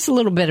 Tell us a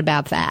little bit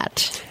about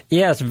that.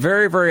 Yes,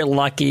 very, very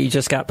lucky.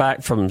 Just got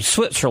back from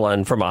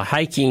Switzerland from a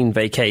hiking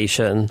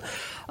vacation.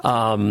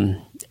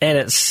 And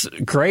it's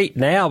great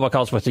now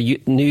because with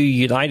the new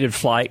United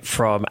flight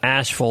from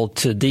Asheville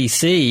to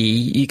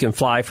D.C., you can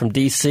fly from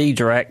D.C.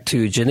 direct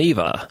to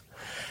Geneva.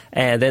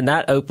 And then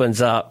that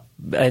opens up.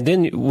 And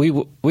then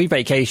we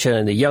vacation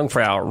in the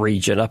Jungfrau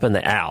region up in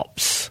the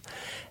Alps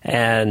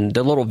and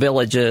the little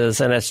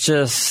villages. And it's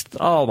just,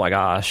 oh, my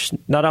gosh,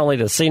 not only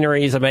the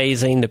scenery is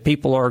amazing, the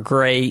people are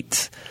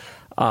great.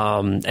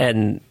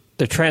 And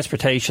the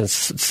transportation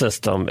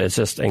system is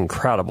just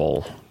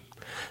incredible.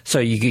 So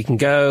you can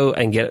go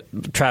and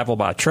travel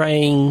by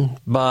train,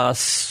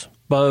 bus,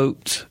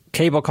 boat,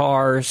 cable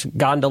cars,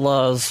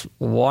 gondolas,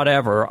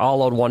 whatever,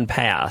 all on one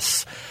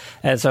pass.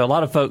 And so a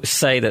lot of folks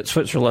say that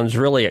Switzerland's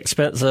really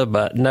expensive,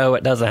 but no,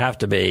 it doesn't have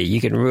to be. You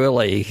can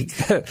really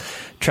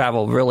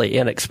travel really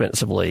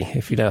inexpensively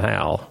if you know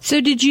how.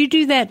 So did you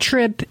do that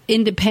trip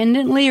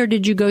independently, or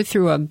did you go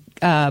through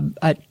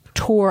a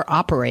tour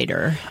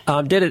operator?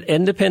 Did it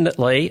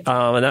independently,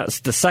 and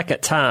that's the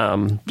second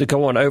time to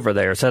going over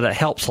there, so that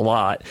helps a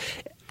lot.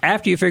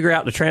 After you figure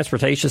out the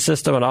transportation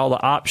system and all the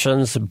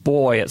options,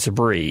 boy, it's a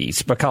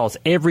breeze because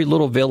every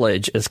little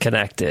village is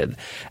connected.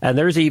 And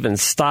there's even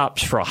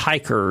stops for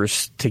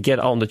hikers to get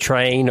on the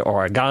train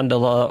or a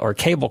gondola or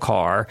cable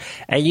car,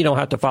 and you don't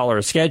have to follow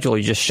a schedule.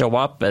 You just show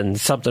up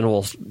and something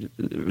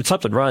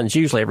runs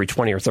usually every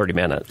 20 or 30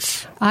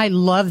 minutes. I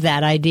love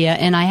that idea,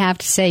 and I have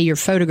to say your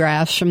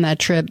photographs from that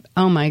trip,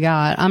 oh my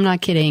God, I'm not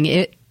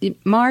kidding.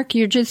 Mark,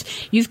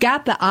 you've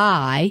got the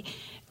eye.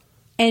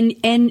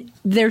 And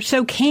they're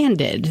so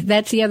candid.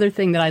 That's the other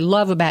thing that I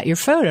love about your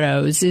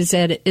photos is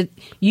that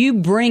you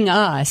bring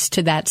us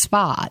to that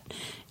spot.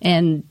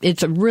 And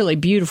it's a really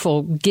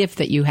beautiful gift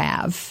that you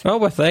have. Oh,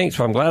 well, thanks.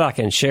 Well, I'm glad I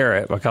can share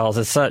it because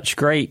it's such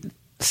great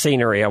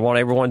scenery. I want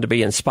everyone to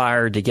be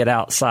inspired to get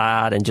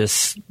outside and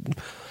just...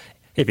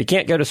 If you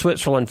can't go to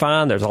Switzerland,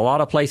 fine. There's a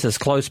lot of places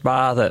close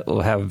by that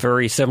will have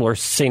very similar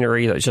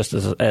scenery that's just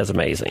as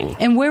amazing.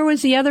 And where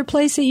was the other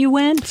place that you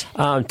went?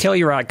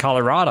 Telluride,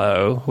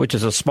 Colorado, which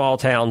is a small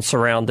town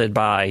surrounded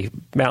by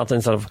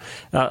mountains of,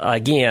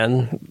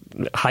 again,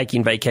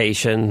 hiking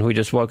vacation. We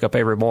just woke up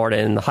every morning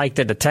and hiked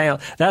into town.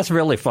 That's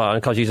really fun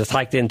because you just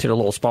hiked into the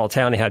little small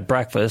town and had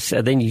breakfast,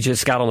 and then you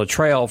just got on the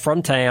trail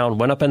from town,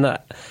 went up in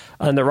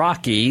the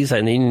Rockies,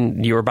 and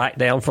then you were back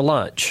down for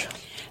lunch.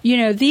 You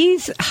know,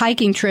 these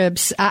hiking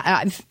trips,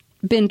 I've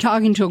been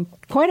talking to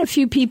quite a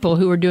few people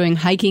who are doing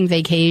hiking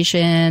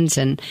vacations,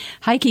 and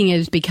hiking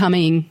is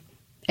becoming,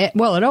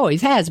 well, it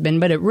always has been,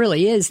 but it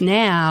really is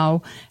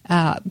now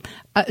an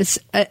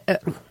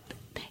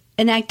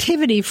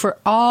activity for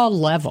all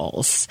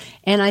levels.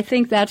 And I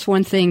think that's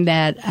one thing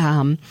that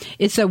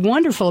is so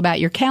wonderful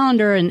about your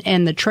calendar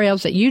and the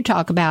trails that you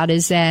talk about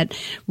is that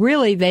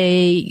really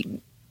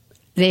they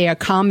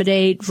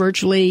accommodate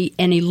virtually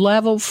any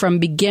level from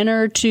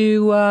beginner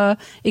to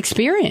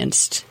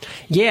experienced.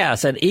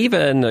 Yes, and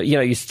even,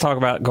 you talk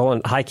about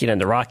going hiking in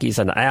the Rockies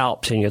and the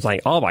Alps, and you're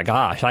like, oh, my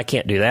gosh, I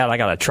can't do that. I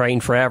got to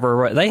train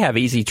forever. They have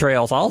easy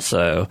trails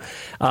also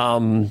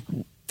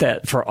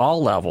that for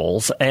all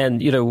levels.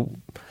 And,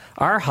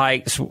 our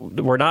hikes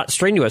were not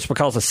strenuous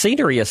because the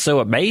scenery is so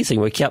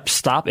amazing. We kept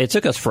stopping. It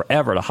took us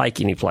forever to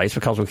hike any place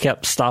because we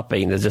kept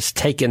stopping to just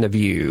take in the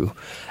view.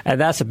 And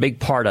that's a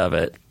big part of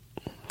it.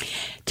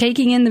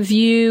 Taking in the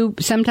view,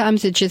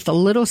 sometimes it's just a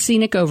little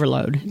scenic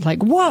overload.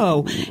 Like,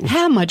 whoa,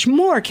 how much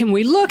more can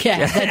we look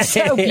at? That's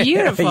so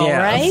beautiful, yes,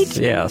 right?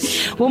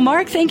 Yes. Well,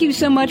 Mark, thank you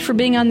so much for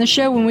being on the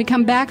show. When we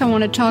come back, I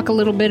want to talk a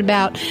little bit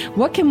about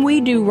what can we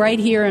do right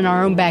here in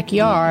our own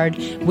backyard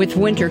with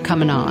winter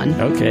coming on.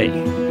 Okay.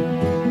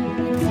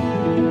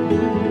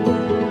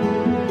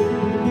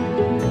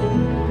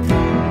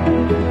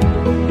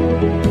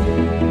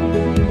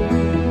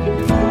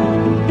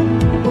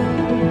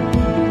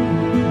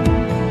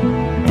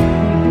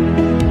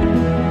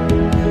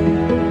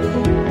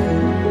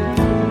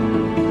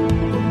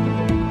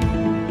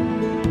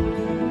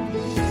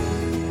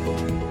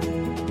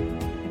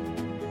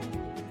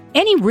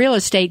 Any real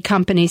estate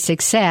company's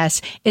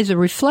success is a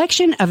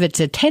reflection of its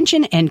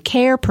attention and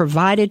care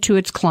provided to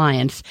its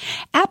clients.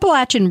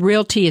 Appalachian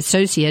Realty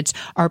Associates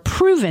are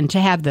proven to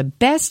have the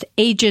best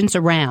agents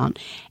around.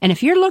 And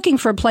if you're looking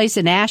for a place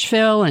in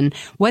Asheville and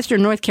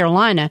Western North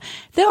Carolina,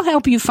 they'll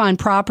help you find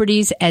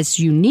properties as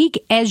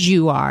unique as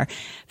you are.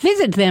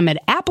 Visit them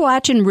at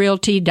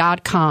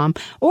AppalachianRealty.com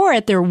or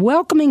at their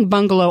welcoming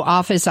bungalow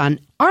office on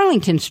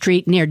Arlington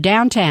Street near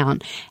downtown.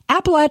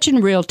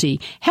 Appalachian Realty,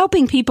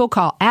 helping people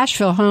call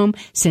Asheville home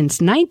since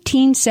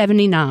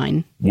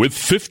 1979. With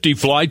 50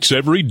 flights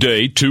every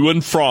day to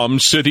and from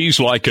cities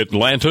like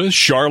Atlanta,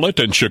 Charlotte,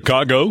 and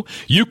Chicago,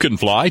 you can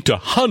fly to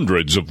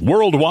hundreds of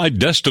worldwide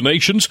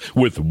destinations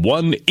with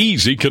one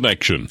easy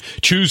connection.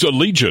 Choose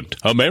Allegiant,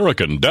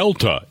 American,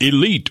 Delta,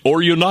 Elite,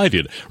 or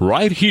United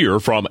right here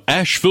from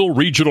Asheville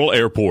Regional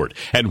Airport.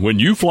 And when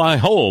you fly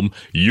home,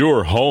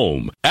 you're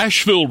home.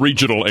 Asheville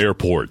Regional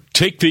Airport.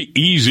 Take the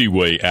easy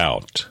way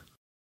out.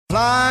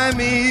 Fly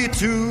me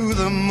to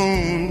the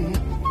moon,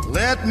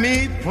 let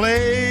me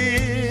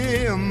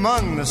play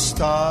among the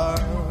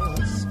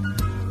stars,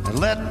 and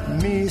let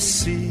me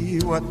see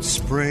what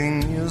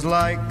spring is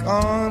like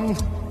on...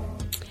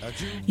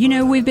 You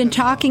know, we've been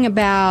talking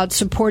about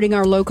supporting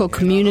our local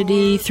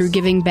community through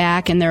giving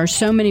back, and there are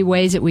so many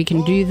ways that we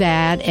can do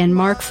that. And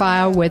Mark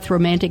Feil with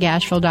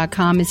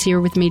RomanticAsheville.com is here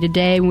with me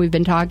today, and we've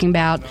been talking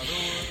about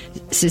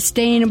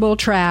sustainable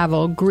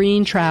travel,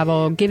 green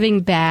travel, giving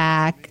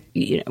back,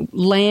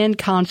 land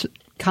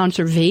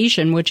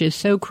conservation, which is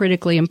so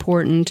critically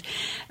important.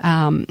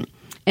 And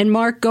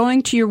Mark,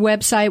 going to your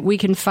website, we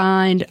can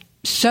find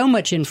so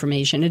much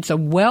information. It's a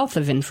wealth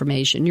of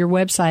information. Your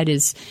website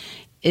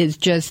is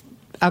just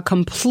a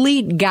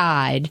complete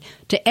guide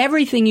to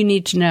everything you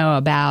need to know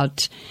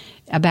about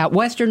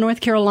Western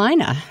North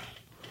Carolina.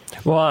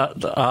 Well,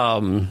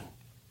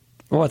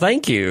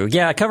 thank you.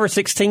 Yeah, I cover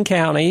 16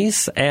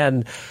 counties,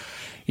 and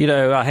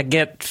I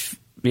get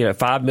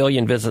 5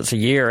 million visits a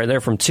year, and they're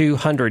from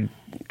 200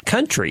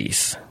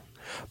 countries.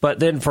 But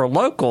then for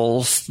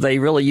locals, they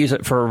really use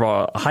it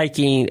for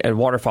hiking and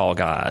waterfall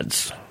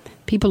guides.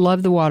 People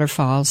love the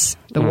waterfalls,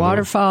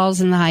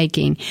 waterfalls and the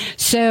hiking.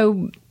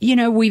 So,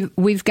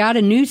 we've got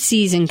a new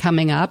season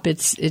coming up.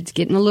 It's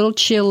getting a little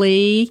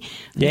chilly.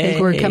 Yay. I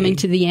think we're coming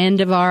to the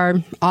end of our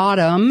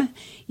autumn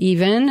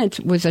even.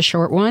 It was a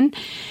short one.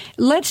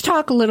 Let's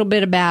talk a little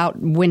bit about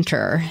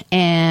winter.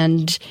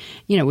 And,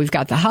 we've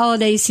got the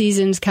holiday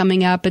seasons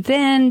coming up. But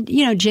then,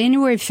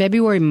 January,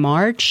 February,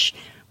 March,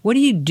 what do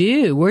you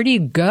do? Where do you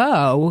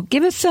go?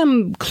 Give us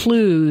some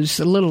clues,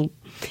 a little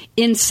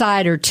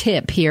insider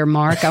tip here,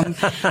 Mark.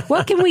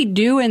 What can we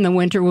do in the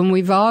winter when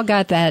we've all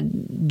got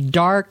that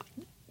dark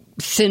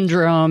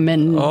syndrome?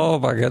 And oh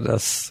my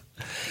goodness!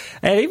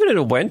 And even in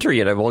the winter,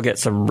 we'll get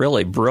some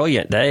really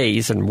brilliant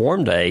days and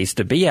warm days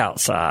to be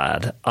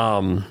outside.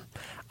 I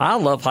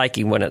love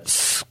hiking when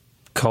it's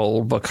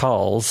cold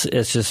because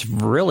it's just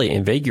really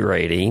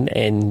invigorating,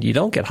 and you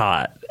don't get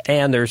hot.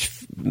 And there's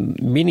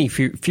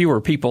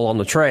fewer people on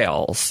the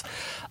trails.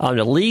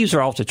 The leaves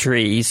are off the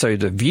trees, so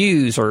the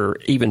views are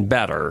even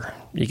better.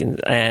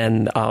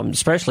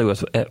 Especially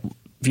with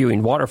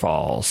viewing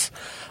waterfalls.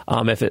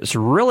 If it's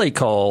really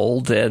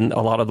cold, then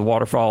a lot of the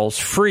waterfalls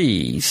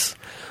freeze,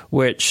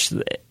 which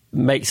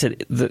makes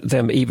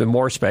them even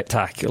more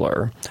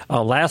spectacular.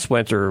 Last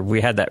winter, we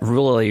had that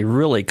really,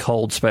 really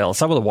cold spell.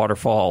 Some of the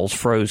waterfalls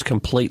froze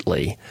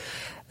completely.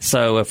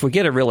 So if we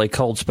get a really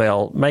cold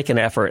spell, make an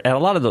effort. And a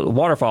lot of the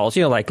waterfalls,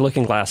 like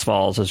Looking Glass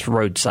Falls is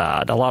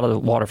roadside. A lot of the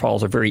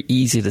waterfalls are very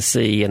easy to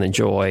see and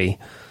enjoy,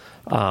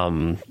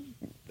 all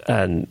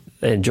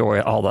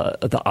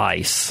the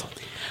ice.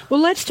 Well,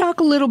 let's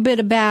talk a little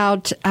bit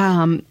about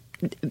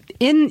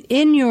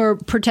in your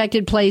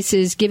protected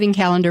places giving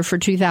calendar for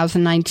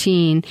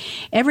 2019.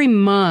 Every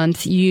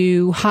month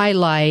you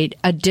highlight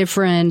a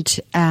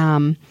different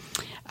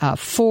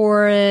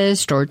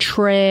forest or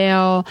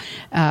trail,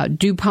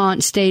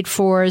 DuPont State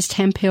Forest,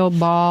 Hemphill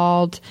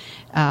Bald,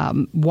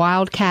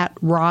 Wildcat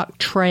Rock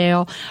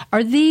Trail.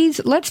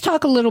 Let's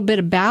talk a little bit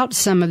about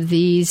some of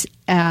these,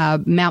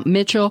 Mount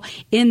Mitchell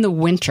in the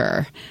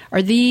winter.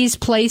 Are these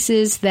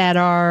places that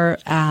are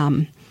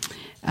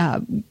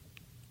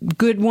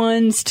good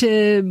ones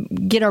to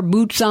get our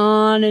boots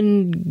on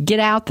and get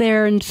out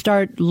there and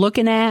start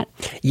looking at?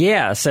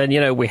 Yes,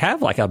 and we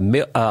have like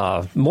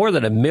more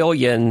than 1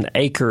 million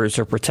acres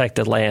of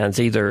protected lands,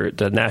 either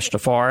the national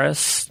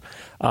forests,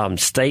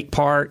 state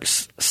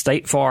parks,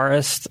 state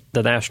forests,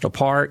 the national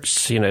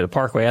parks, the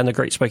Parkway and the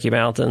Great Smoky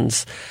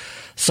Mountains.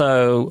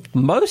 So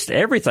most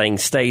everything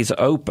stays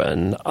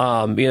open.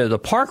 The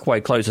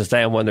Parkway closes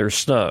down when there's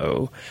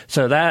snow.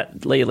 So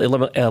that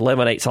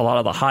eliminates a lot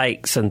of the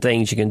hikes and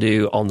things you can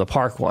do on the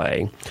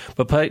Parkway.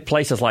 But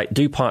places like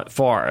DuPont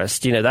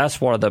Forest,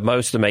 that's one of the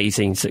most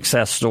amazing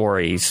success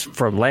stories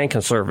from Land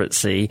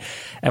Conservancy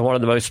and one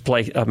of the most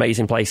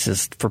amazing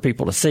places for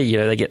people to see.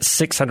 They get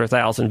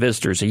 600,000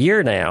 visitors a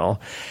year now,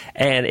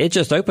 and it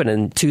just opened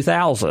in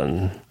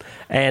 2000.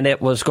 And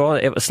it was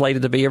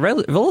slated to be a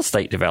real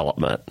estate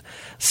development.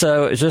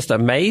 So it's just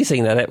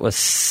amazing that it was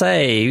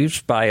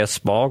saved by a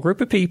small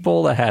group of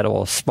people that had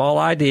a small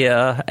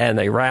idea, and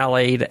they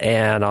rallied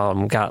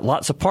and got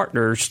lots of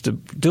partners to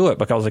do it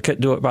because they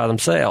couldn't do it by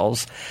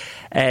themselves.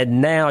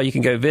 And now you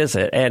can go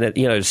visit.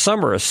 And,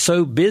 summer is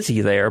so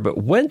busy there, but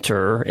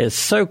winter is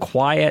so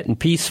quiet and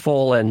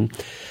peaceful. And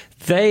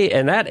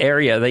in that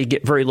area, they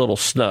get very little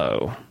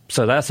snow.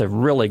 So that's a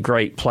really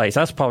great place.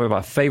 That's probably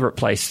my favorite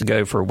place to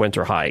go for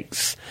winter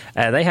hikes.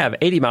 And they have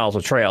 80 miles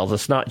of trails.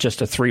 It's not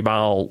just a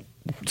 3-mile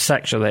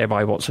section that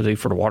everybody wants to do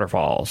for the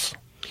waterfalls.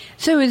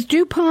 So is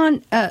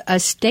DuPont a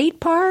state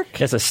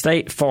park? It's a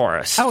state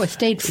forest. Oh, a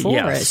state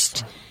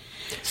forest.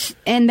 Yes.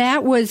 And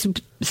that was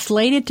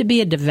slated to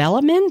be a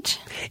development?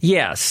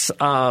 Yes.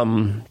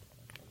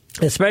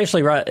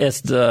 Especially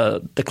it's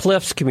the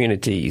Cliffs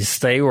communities.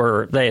 They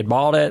had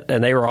bought it,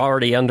 and they were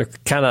already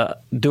kind of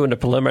doing the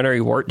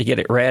preliminary work to get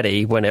it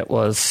ready when it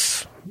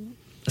was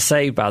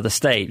saved by the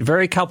state.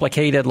 Very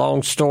complicated,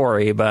 long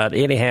story, but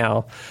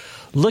anyhow,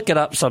 look it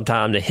up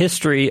sometime, the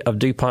history of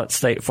DuPont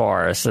State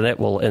Forest, and it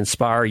will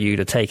inspire you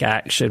to take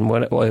action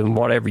in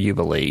whatever you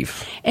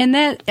believe. And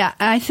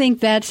I think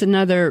that's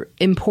another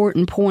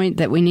important point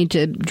that we need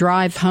to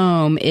drive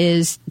home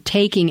is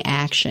taking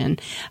action.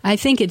 I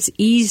think it's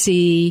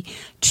easy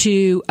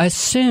to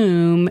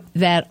assume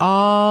that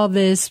all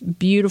this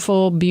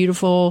beautiful,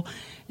 beautiful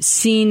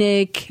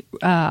scenic,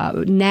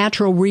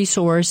 natural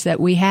resource that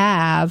we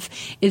have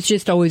is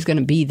just always going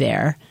to be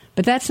there.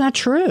 But that's not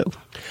true.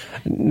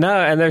 No,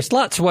 and there's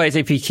lots of ways.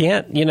 If you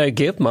can't,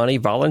 give money,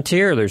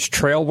 volunteer. There's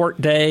trail work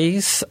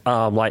days,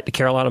 like the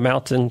Carolina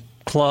Mountain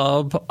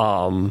Club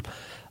and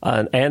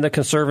the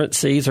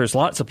Conservancies. There's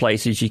lots of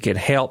places you could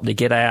help to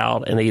get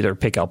out and either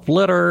pick up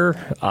litter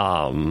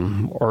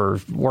or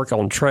work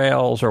on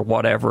trails or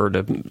whatever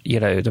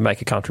to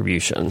make a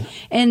contribution.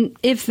 And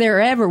if there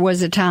ever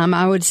was a time,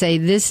 I would say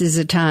this is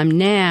a time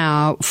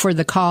now for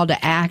the call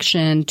to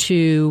action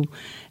to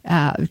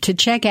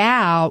check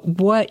out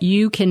what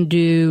you can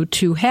do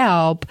to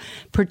help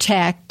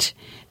protect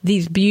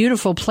these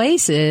beautiful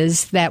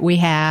places that we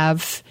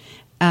have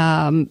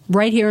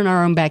right here in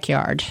our own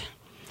backyard.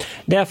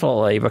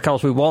 Definitely,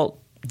 because we want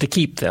to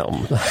keep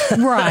them.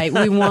 Right,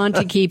 we want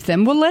to keep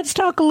them. Well, let's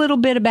talk a little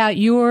bit about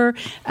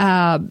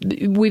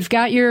we've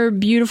got your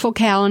beautiful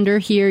calendar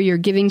here, your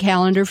giving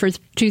calendar for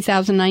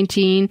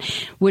 2019,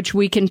 which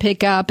we can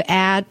pick up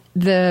at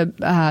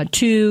the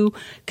 2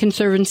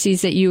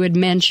 conservancies that you had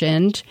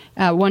mentioned.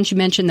 Once you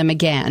mention them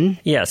again.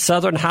 Yeah,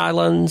 Southern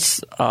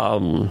Highlands,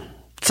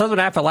 Southern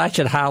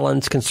Appalachian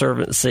Highlands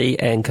Conservancy,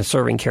 and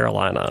Conserving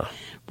Carolina.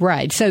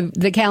 Right. So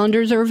the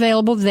calendars are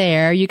available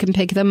there. You can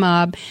pick them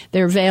up.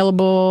 They're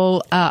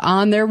available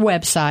on their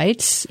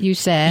websites, you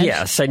said.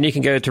 Yes, and you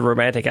can go to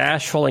Romantic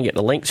Asheville and get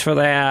the links for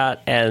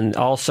that. And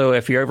also,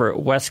 if you're over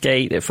at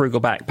Westgate at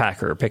Frugal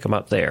Backpacker, pick them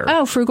up there.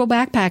 Oh, Frugal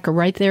Backpacker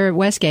right there at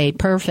Westgate.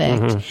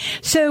 Perfect. Mm-hmm.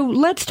 So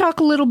let's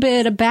talk a little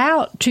bit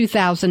about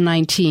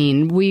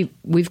 2019.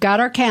 We've got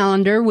our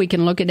calendar. We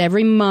can look at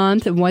every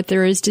month and what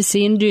there is to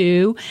see and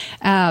do.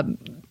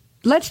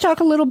 Let's talk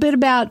a little bit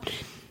about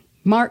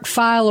Mark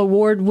Feil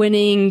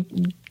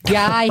award-winning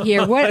guy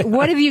here.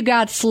 What have you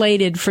got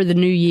slated for the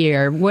new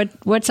year?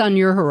 What's on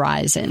your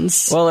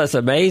horizons? Well, it's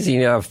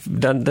amazing. I've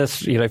done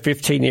this,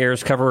 15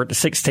 years, covered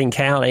 16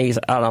 counties,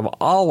 and I'm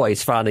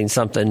always finding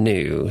something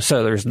new.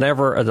 So there's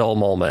never a dull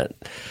moment.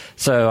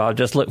 So I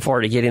just look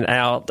forward to getting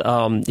out.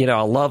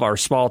 I love our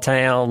small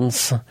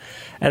towns.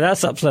 And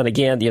that's something,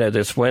 again,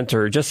 this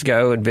winter, just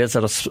go and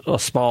visit a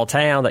small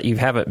town that you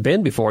haven't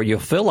been before. You'll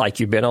feel like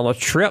you've been on a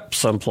trip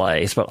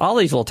someplace. But all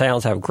these little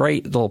towns have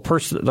great little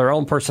their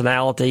own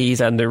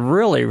personalities, and they're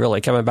really,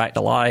 really coming back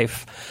to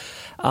life.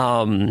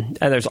 And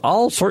there's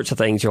all sorts of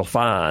things you'll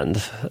find,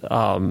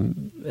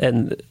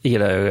 in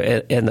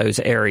those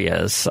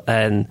areas.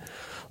 And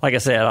like I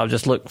said, I'll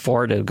just look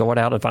forward to going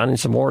out and finding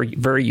some more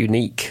very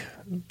unique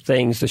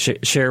things to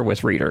share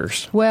with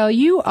readers. Well,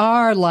 you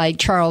are like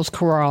Charles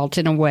Kuralt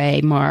in a way,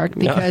 Mark,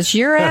 because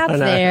you're out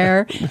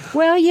there.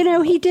 Well,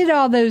 he did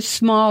all those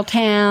small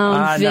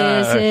town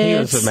visits. He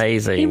was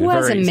amazing. He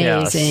was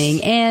amazing.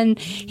 Yes. And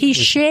he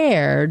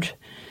shared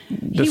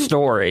the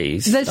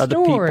stories of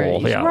the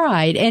people. Yeah.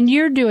 Right. And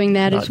you're doing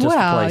that Not as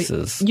well. Just the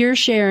places. You're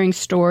sharing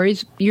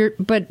stories.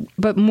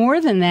 But more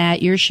than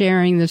that, you're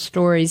sharing the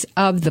stories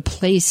of the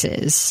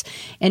places.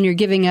 And you're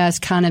giving us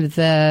kind of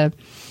the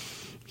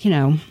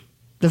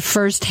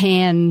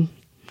firsthand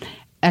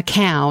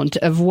account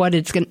of what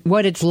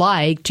it's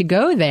like to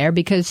go there,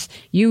 because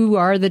you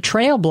are the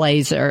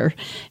trailblazer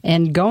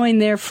and going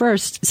there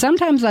first.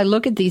 Sometimes I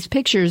look at these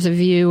pictures of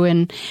you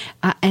and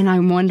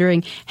I'm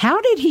wondering, how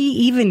did he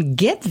even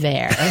get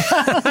there?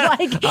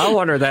 I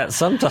wonder that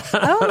sometimes.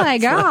 Oh my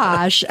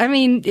gosh. I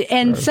mean,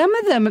 and some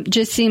of them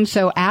just seem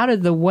so out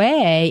of the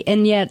way,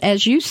 and yet,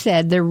 as you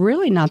said, they're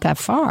really not that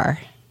far.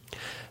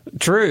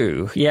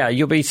 True. Yeah,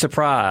 you'll be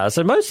surprised.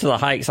 And most of the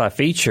hikes I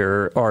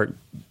feature are,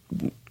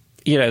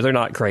 they're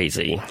not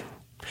crazy.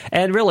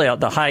 And really,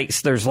 the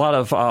hikes, there's a lot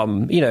of,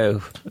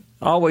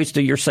 always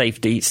do your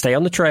safety. Stay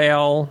on the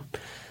trail.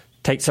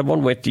 Take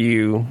someone with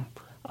you.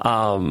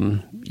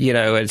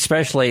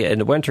 Especially in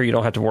the winter, you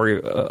don't have to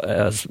worry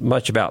as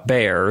much about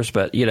bears.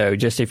 But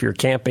just if you're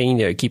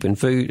camping, keeping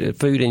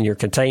food in your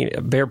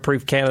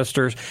bear-proof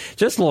canisters,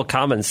 just a little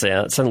common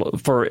sense, and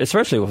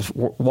especially with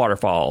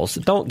waterfalls,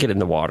 don't get in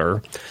the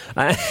water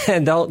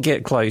and don't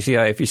get close.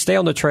 If you stay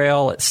on the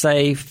trail, it's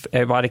safe.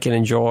 Everybody can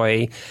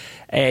enjoy.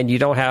 And you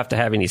don't have to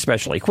have any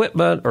special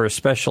equipment or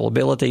special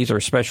abilities or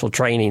special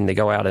training to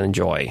go out and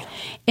enjoy.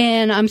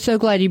 And I'm so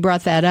glad you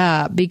brought that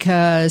up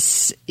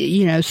because,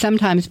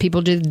 sometimes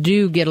people just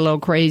do get a little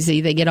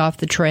crazy. They get off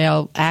the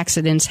trail.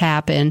 Accidents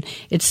happen.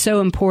 It's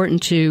so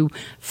important to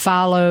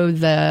follow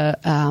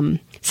the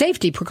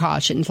safety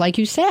precautions, like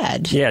you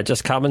said. Yeah,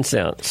 just common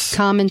sense.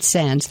 Common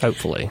sense.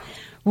 Hopefully.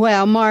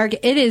 Well, Mark,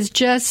 it is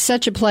just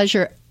such a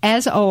pleasure,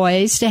 as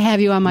always, to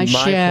have you on my show.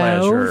 My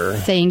pleasure.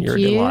 Thank Your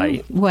you.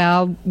 Delight.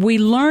 Well, we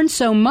learned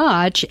so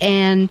much,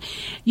 and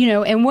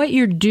and what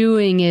you're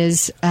doing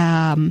is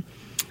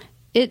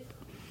it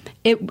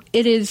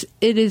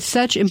is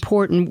such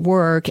important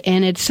work,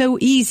 and it's so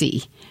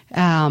easy.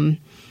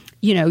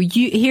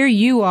 Here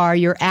you are,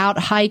 you're out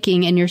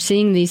hiking and you're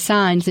seeing these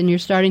signs and you're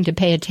starting to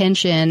pay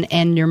attention,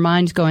 and your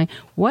mind's going,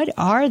 what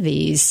are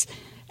these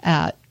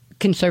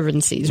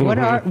conservancies?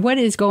 Mm-hmm. What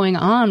is going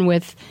on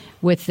with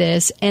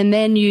this? And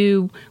then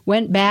you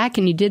went back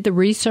and you did the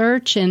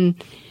research and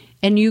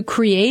you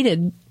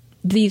created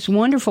these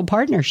wonderful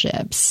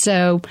partnerships.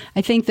 So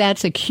I think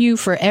that's a cue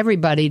for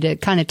everybody to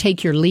kind of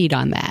take your lead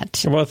on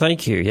that. Well,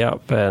 thank you.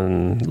 Yep.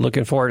 And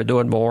looking forward to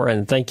doing more.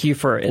 And thank you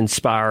for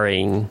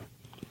inspiring.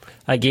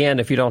 Again,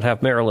 if you don't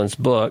have Marilyn's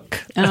book,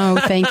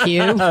 thank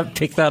you.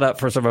 Pick that up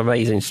for some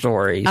amazing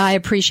stories. I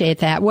appreciate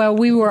that. Well,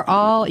 we were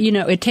all,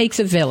 it takes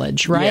a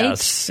village, right?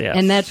 Yes.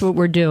 And that's what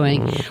we're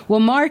doing. Well,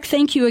 Mark,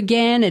 thank you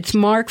again. It's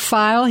Mark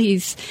Feil.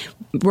 He's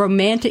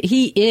romantic.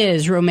 He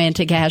is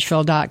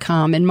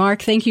romanticasheville.com. And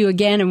Mark, thank you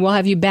again. And we'll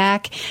have you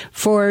back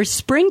for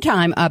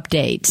springtime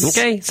updates.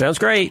 Okay. Sounds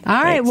great.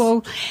 All right.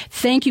 Well,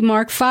 thank you,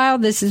 Mark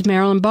Feil. This is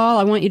Marilyn Ball.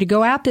 I want you to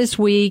go out this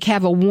week.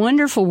 Have a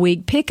wonderful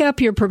week. Pick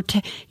up your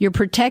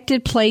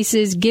protected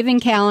places giving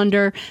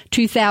calendar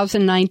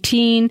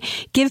 2019.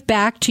 Give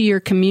back to your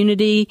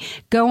community.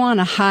 Go on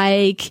a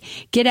hike.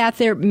 Get out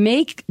there.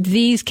 Make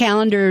these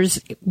calendars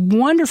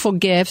wonderful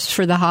gifts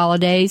for the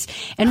holidays.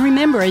 And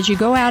remember, as you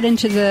go out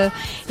into the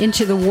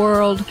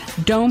world,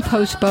 don't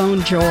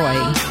postpone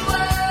joy.